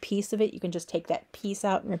damaged piece of it, you can just take that piece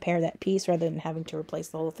out and repair that piece rather than having to replace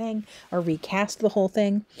the whole thing or recast the whole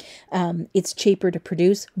thing. It's cheaper to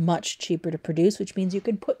produce, much cheaper to produce, which means you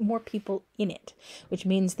can put more people in it, which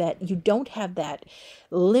means that you don't have that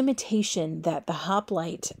limitation that the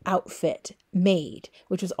hoplite outfit made,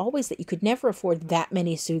 which was always that you could never afford that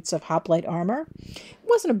many suits of hoplite armor. It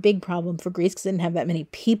wasn't a big problem for Greece because they didn't have that many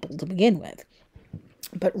people to begin with.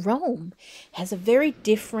 But Rome has a very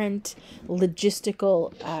different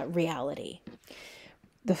logistical reality.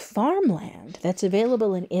 The farmland that's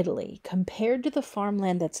available in Italy compared to the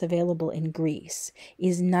farmland that's available in Greece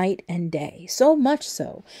is night and day. So much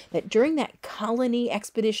so that during that colony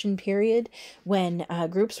expedition period, when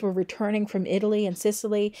groups were returning from Italy and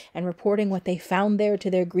Sicily and reporting what they found there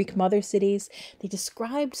to their Greek mother cities, they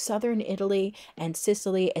described southern Italy and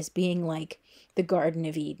Sicily as being like the Garden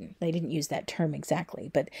of Eden. They didn't use that term exactly,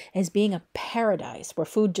 but as being a paradise where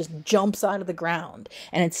food just jumps out of the ground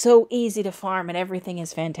and it's so easy to farm and everything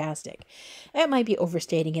is fantastic. That might be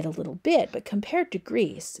overstating it a little bit, but compared to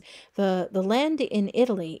Greece, the land in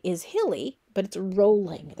Italy is hilly, but it's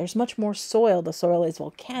rolling. There's much more soil. The soil is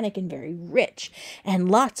volcanic and very rich, and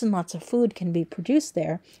lots of food can be produced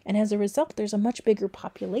there. And as a result, there's a much bigger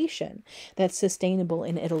population that's sustainable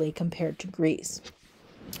in Italy compared to Greece.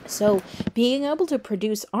 So being able to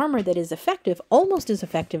produce armor that is effective, almost as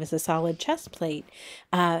effective as a solid chest plate,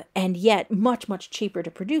 and yet much cheaper to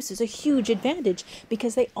produce is a huge advantage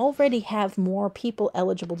because they already have more people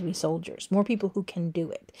eligible to be soldiers, more people who can do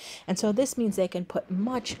it. And so this means they can put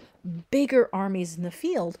much bigger armies in the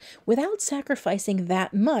field without sacrificing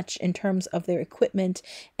that much in terms of their equipment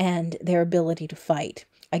and their ability to fight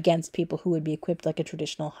against people who would be equipped like a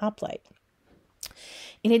traditional hoplite.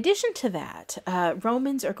 In addition to that,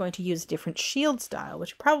 Romans are going to use a different shield style,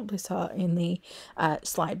 which you probably saw in the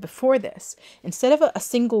slide before this. Instead of a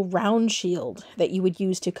single round shield that you would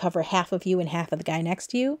use to cover half of you and half of the guy next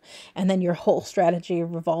to you, and then your whole strategy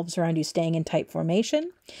revolves around you staying in tight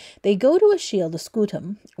formation, they go to a shield, a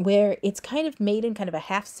scutum, where it's kind of made in kind of a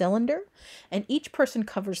half cylinder, and each person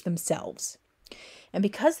covers themselves. And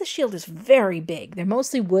because the shield is very big, they're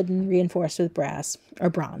mostly wooden, reinforced with brass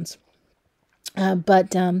or bronze.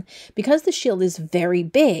 But because the shield is very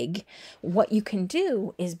big, what you can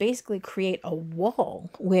do is basically create a wall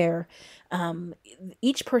where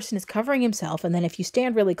each person is covering himself. And then if you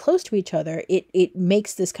stand really close to each other, it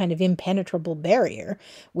makes this kind of impenetrable barrier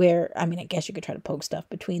where, I mean, I guess you could try to poke stuff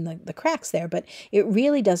between the cracks there, but it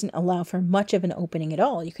really doesn't allow for much of an opening at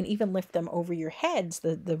all. You can even lift them over your heads,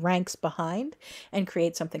 the ranks behind, and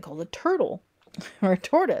create something called a turtle or a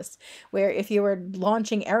tortoise, where if you were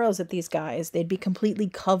launching arrows at these guys, they'd be completely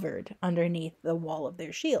covered underneath the wall of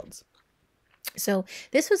their shields. So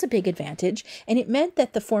this was a big advantage, and it meant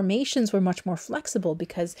that the formations were much more flexible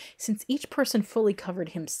because since each person fully covered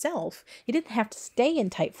himself, he didn't have to stay in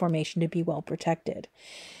tight formation to be well protected.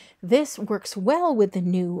 This works well with the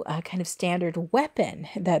new kind of standard weapon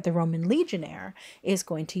that the Roman legionnaire is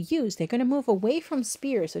going to use. They're going to move away from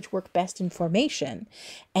spears, which work best in formation,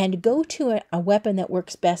 and go to a weapon that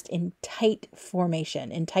works best in tight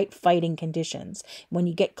formation, in tight fighting conditions, when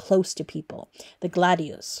you get close to people. The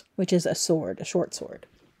gladius, which is a sword, a short sword.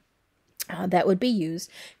 That would be used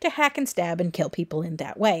to hack and stab and kill people in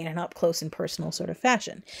that way, in an up-close and personal sort of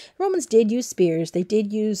fashion. Romans did use spears, they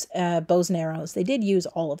did use bows and arrows, they did use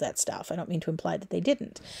all of that stuff. I don't mean to imply that they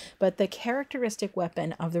didn't. But the characteristic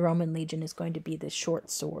weapon of the Roman legion is going to be this short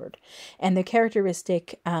sword. And the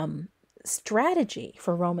characteristic strategy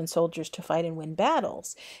for Roman soldiers to fight and win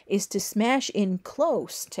battles is to smash in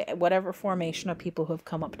close to whatever formation of people who have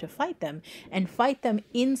come up to fight them and fight them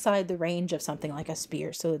inside the range of something like a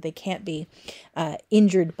spear so that they can't be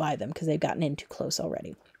injured by them because they've gotten in too close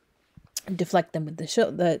already. Deflect them with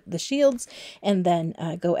the shields and then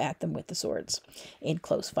go at them with the swords in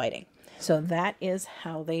close fighting. So that is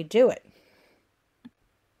how they do it.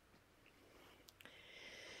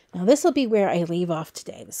 Now, this will be where I leave off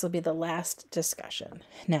today. This will be the last discussion.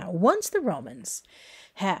 Now, once the Romans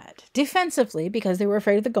had, defensively, because they were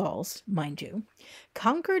afraid of the Gauls, mind you,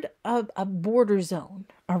 conquered a border zone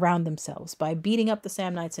around themselves by beating up the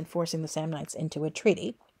Samnites and forcing the Samnites into a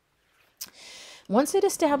treaty, once they'd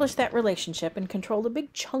established that relationship and controlled a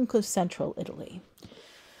big chunk of central Italy,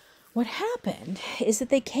 what happened is that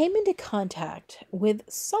they came into contact with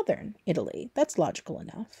southern Italy. That's logical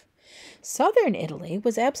enough. Southern Italy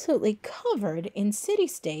was absolutely covered in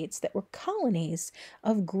city-states that were colonies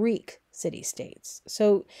of Greek city-states.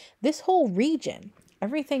 So this whole region,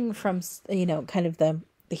 everything from, kind of the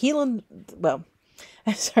Helan, well,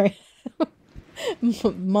 I'm sorry,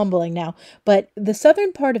 mumbling now, but the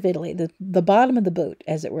southern part of Italy, the bottom of the boot,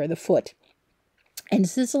 as it were, the foot, and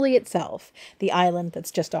Sicily itself, the island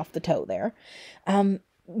that's just off the toe there,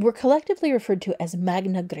 were collectively referred to as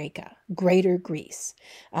Magna Graeca, Greater Greece,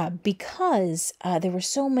 because there were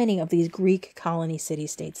so many of these Greek colony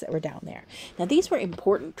city-states that were down there. Now, these were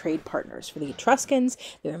important trade partners for the Etruscans.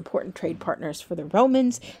 They were important trade partners for the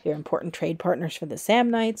Romans. They were important trade partners for the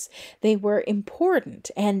Samnites. They were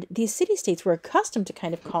important, and these city-states were accustomed to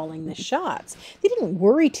kind of calling the shots. They didn't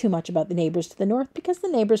worry too much about the neighbors to the north because the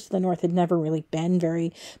neighbors to the north had never really been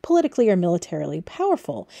very politically or militarily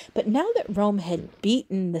powerful. But now that Rome had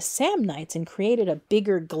beaten the Samnites and created a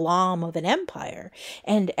bigger glom of an empire,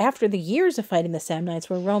 and after the years of fighting the Samnites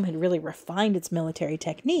where Rome had really refined its military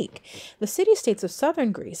technique, the city-states of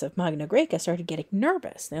southern Greece, of Magna Graeca, started getting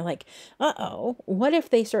nervous. They're like, uh-oh, what if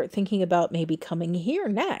they start thinking about maybe coming here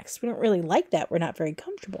next? We don't really like that. We're not very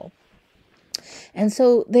comfortable. And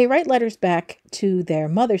so they write letters back to their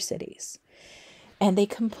mother cities. And they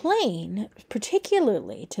complain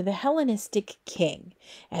particularly to the Hellenistic king.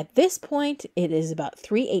 At this point, it is about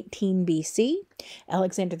 318 BC.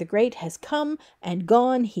 Alexander the Great has come and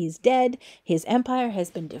gone. He's dead. His empire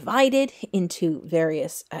has been divided into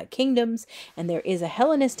various kingdoms. And there is a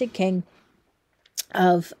Hellenistic king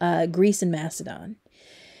of Greece and Macedon.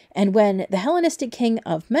 And when the Hellenistic king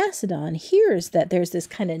of Macedon hears that there's this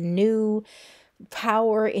kind of new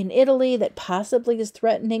power in Italy that possibly is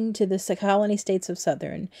threatening to the colony states of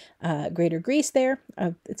southern Greater Greece there.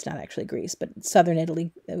 It's not actually Greece, but southern Italy,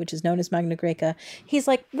 which is known as Magna Graeca. He's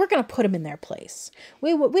like, we're going to put them in their place. We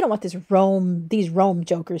don't want these Rome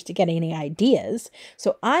jokers to get any ideas.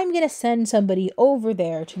 So I'm going to send somebody over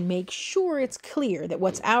there to make sure it's clear that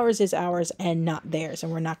what's ours is ours and not theirs.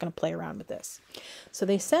 And we're not going to play around with this. So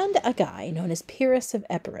they send a guy known as Pyrrhus of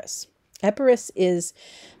Epirus. Epirus is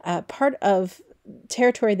part of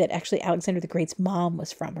territory that actually Alexander the Great's mom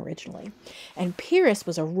was from originally. And Pyrrhus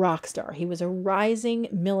was a rock star. He was a rising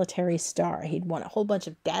military star. He'd won a whole bunch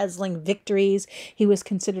of dazzling victories. He was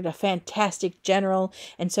considered a fantastic general.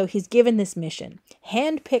 And so he's given this mission.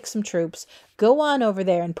 Handpick some troops, go on over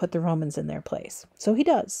there and put the Romans in their place. So he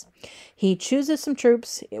does. He chooses some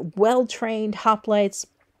troops, well-trained hoplites,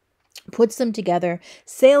 puts them together,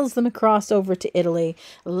 sails them across over to Italy,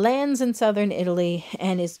 lands in southern Italy,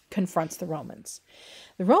 and confronts the Romans.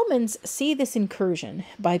 The Romans see this incursion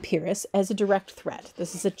by Pyrrhus as a direct threat.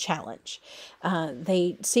 This is a challenge.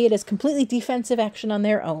 They see it as completely defensive action on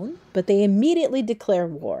their own, but they immediately declare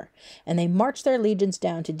war, and they march their legions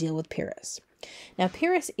down to deal with Pyrrhus. Now,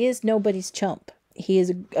 Pyrrhus is nobody's chump. He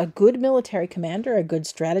is a good military commander, a good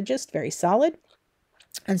strategist, very solid.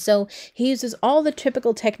 And so he uses all the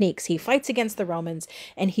typical techniques. He fights against the Romans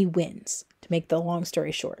and he wins. To make the long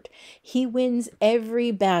story short, he wins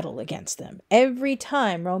every battle against them. Every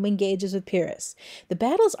time Rome engages with Pyrrhus, the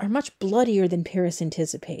battles are much bloodier than Pyrrhus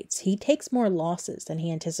anticipates. He takes more losses than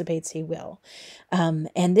he anticipates he will.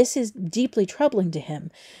 And this is deeply troubling to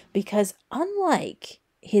him because unlike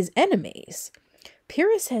his enemies,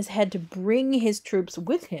 Pyrrhus has had to bring his troops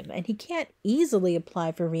with him, and he can't easily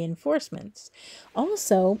apply for reinforcements.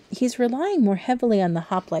 Also, he's relying more heavily on the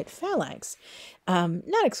hoplite phalanx.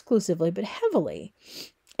 Not exclusively, but heavily.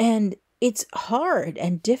 And it's hard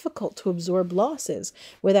and difficult to absorb losses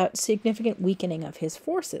without significant weakening of his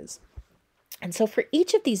forces. And so for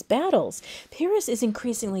each of these battles, Pyrrhus is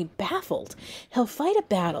increasingly baffled. He'll fight a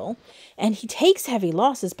battle, and he takes heavy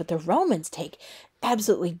losses, but the Romans take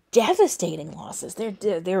absolutely devastating losses.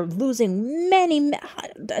 They're losing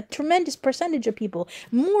a tremendous percentage of people,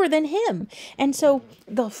 more than him. And so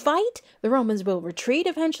they'll fight, the Romans will retreat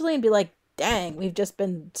eventually and be like, dang, we've just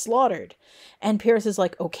been slaughtered. And Pyrrhus is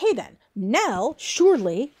like, okay then, now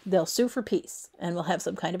surely they'll sue for peace and we'll have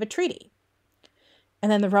some kind of a treaty.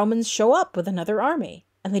 And then the Romans show up with another army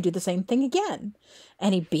and they do the same thing again.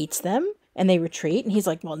 And he beats them and they retreat. And he's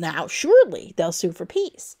like, well, now surely they'll sue for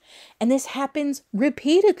peace. And this happens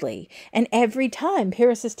repeatedly. And every time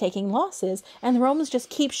Pyrrhus is taking losses and the Romans just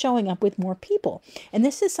keep showing up with more people. And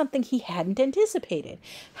this is something he hadn't anticipated,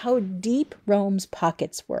 how deep Rome's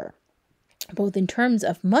pockets were. Both in terms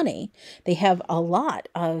of money, they have a lot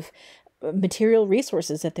of material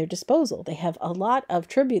resources at their disposal. They have a lot of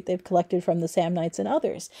tribute they've collected from the Samnites and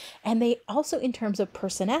others. And they also, in terms of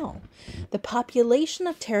personnel, the population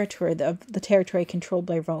of territory, the territory controlled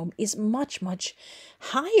by Rome, is much, much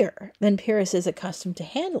higher than Pyrrhus is accustomed to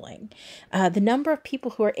handling. The number of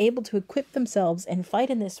people who are able to equip themselves and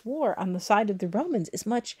fight in this war on the side of the Romans is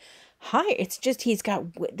much higher. It's just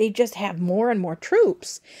they just have more and more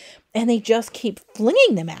troops, and they just keep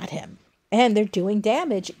flinging them at him. And they're doing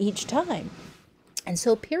damage each time. And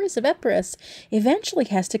so Pyrrhus of Epirus eventually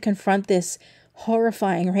has to confront this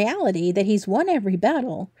horrifying reality that he's won every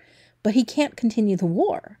battle, but he can't continue the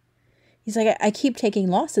war. He's like, I keep taking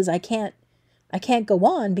losses. I can't I can't go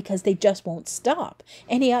on because they just won't stop.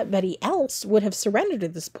 Anybody else would have surrendered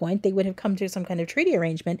at this point. They would have come to some kind of treaty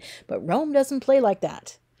arrangement, but Rome doesn't play like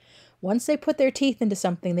that. Once they put their teeth into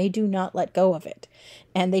something, they do not let go of it.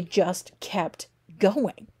 And they just kept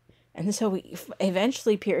going. And so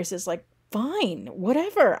eventually Pyrrhus is like, fine,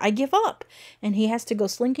 whatever, I give up. And he has to go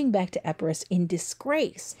slinking back to Epirus in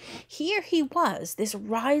disgrace. Here he was, this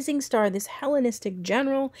rising star, this Hellenistic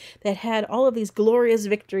general that had all of these glorious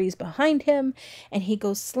victories behind him. And he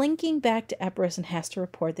goes slinking back to Epirus and has to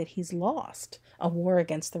report that he's lost a war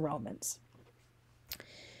against the Romans.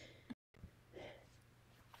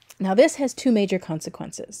 Now, this has two major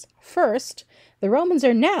consequences. First, the Romans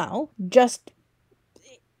are now, just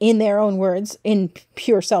in their own words, in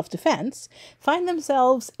pure self-defense, find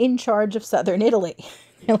themselves in charge of southern Italy.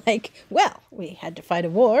 They're like, well, we had to fight a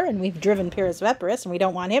war, and we've driven Pyrrhus of Epirus, and we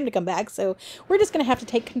don't want him to come back, so we're just going to have to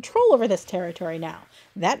take control over this territory now.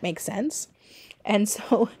 That makes sense. And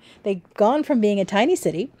so they've gone from being a tiny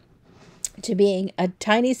city to being a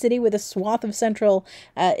tiny city with a swath of central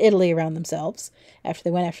Italy around themselves after they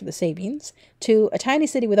went after the Sabines, to a tiny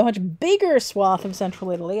city with a much bigger swath of central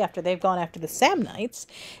Italy after they've gone after the Samnites.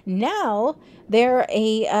 Now they're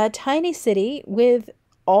a tiny city with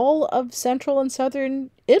all of central and southern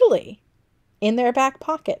Italy in their back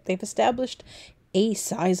pocket. They've established a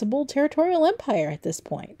sizable territorial empire at this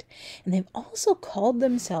point. And they've also called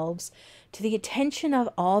themselves to the attention of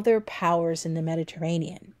all their powers in the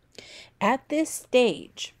Mediterranean. At this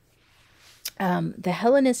stage, the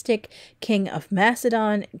Hellenistic king of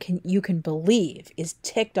Macedon, you can believe, is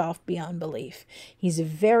ticked off beyond belief. He's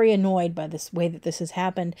very annoyed by this way that this has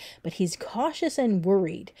happened, but he's cautious and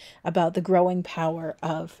worried about the growing power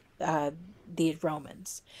of the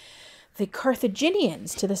Romans. The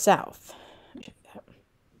Carthaginians to the south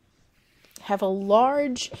have a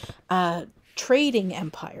large trading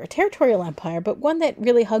empire, a territorial empire, but one that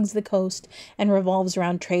really hugs the coast and revolves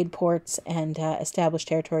around trade ports and established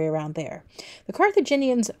territory around there. The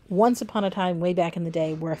Carthaginians, once upon a time, way back in the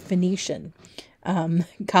day, were a Phoenician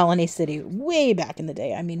colony city, way back in the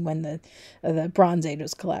day. I mean, when the Bronze Age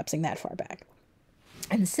was collapsing that far back.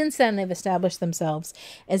 And since then, they've established themselves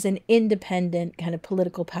as an independent kind of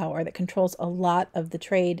political power that controls a lot of the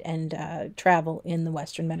trade and travel in the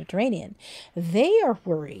Western Mediterranean. They are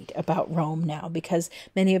worried about Rome now because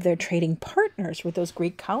many of their trading partners were those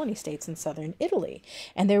Greek colony states in southern Italy.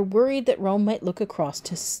 And they're worried that Rome might look across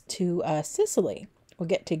to Sicily. We'll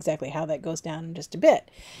get to exactly how that goes down in just a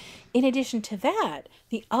bit. In addition to that,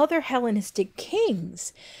 the other Hellenistic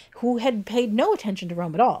kings, who had paid no attention to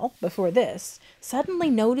Rome at all before this, suddenly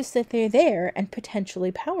notice that they're there and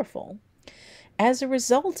potentially powerful. As a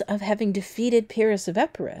result of having defeated Pyrrhus of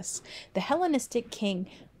Epirus, the Hellenistic king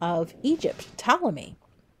of Egypt, Ptolemy,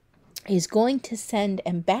 is going to send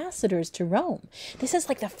ambassadors to Rome. This is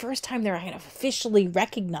like the first time they're kind of officially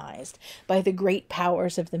recognized by the great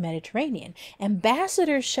powers of the Mediterranean.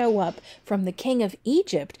 Ambassadors show up from the king of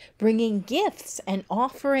Egypt, bringing gifts and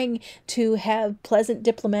offering to have pleasant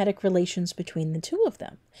diplomatic relations between the two of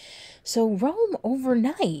them. So Rome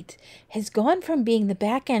overnight has gone from being the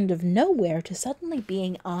back end of nowhere to suddenly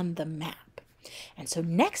being on the map. And so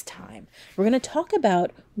next time, we're going to talk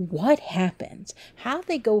about what happens, how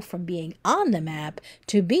they go from being on the map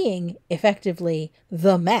to being effectively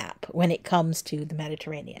the map when it comes to the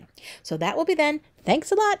Mediterranean. So that will be then.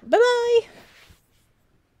 Thanks a lot. Bye-bye.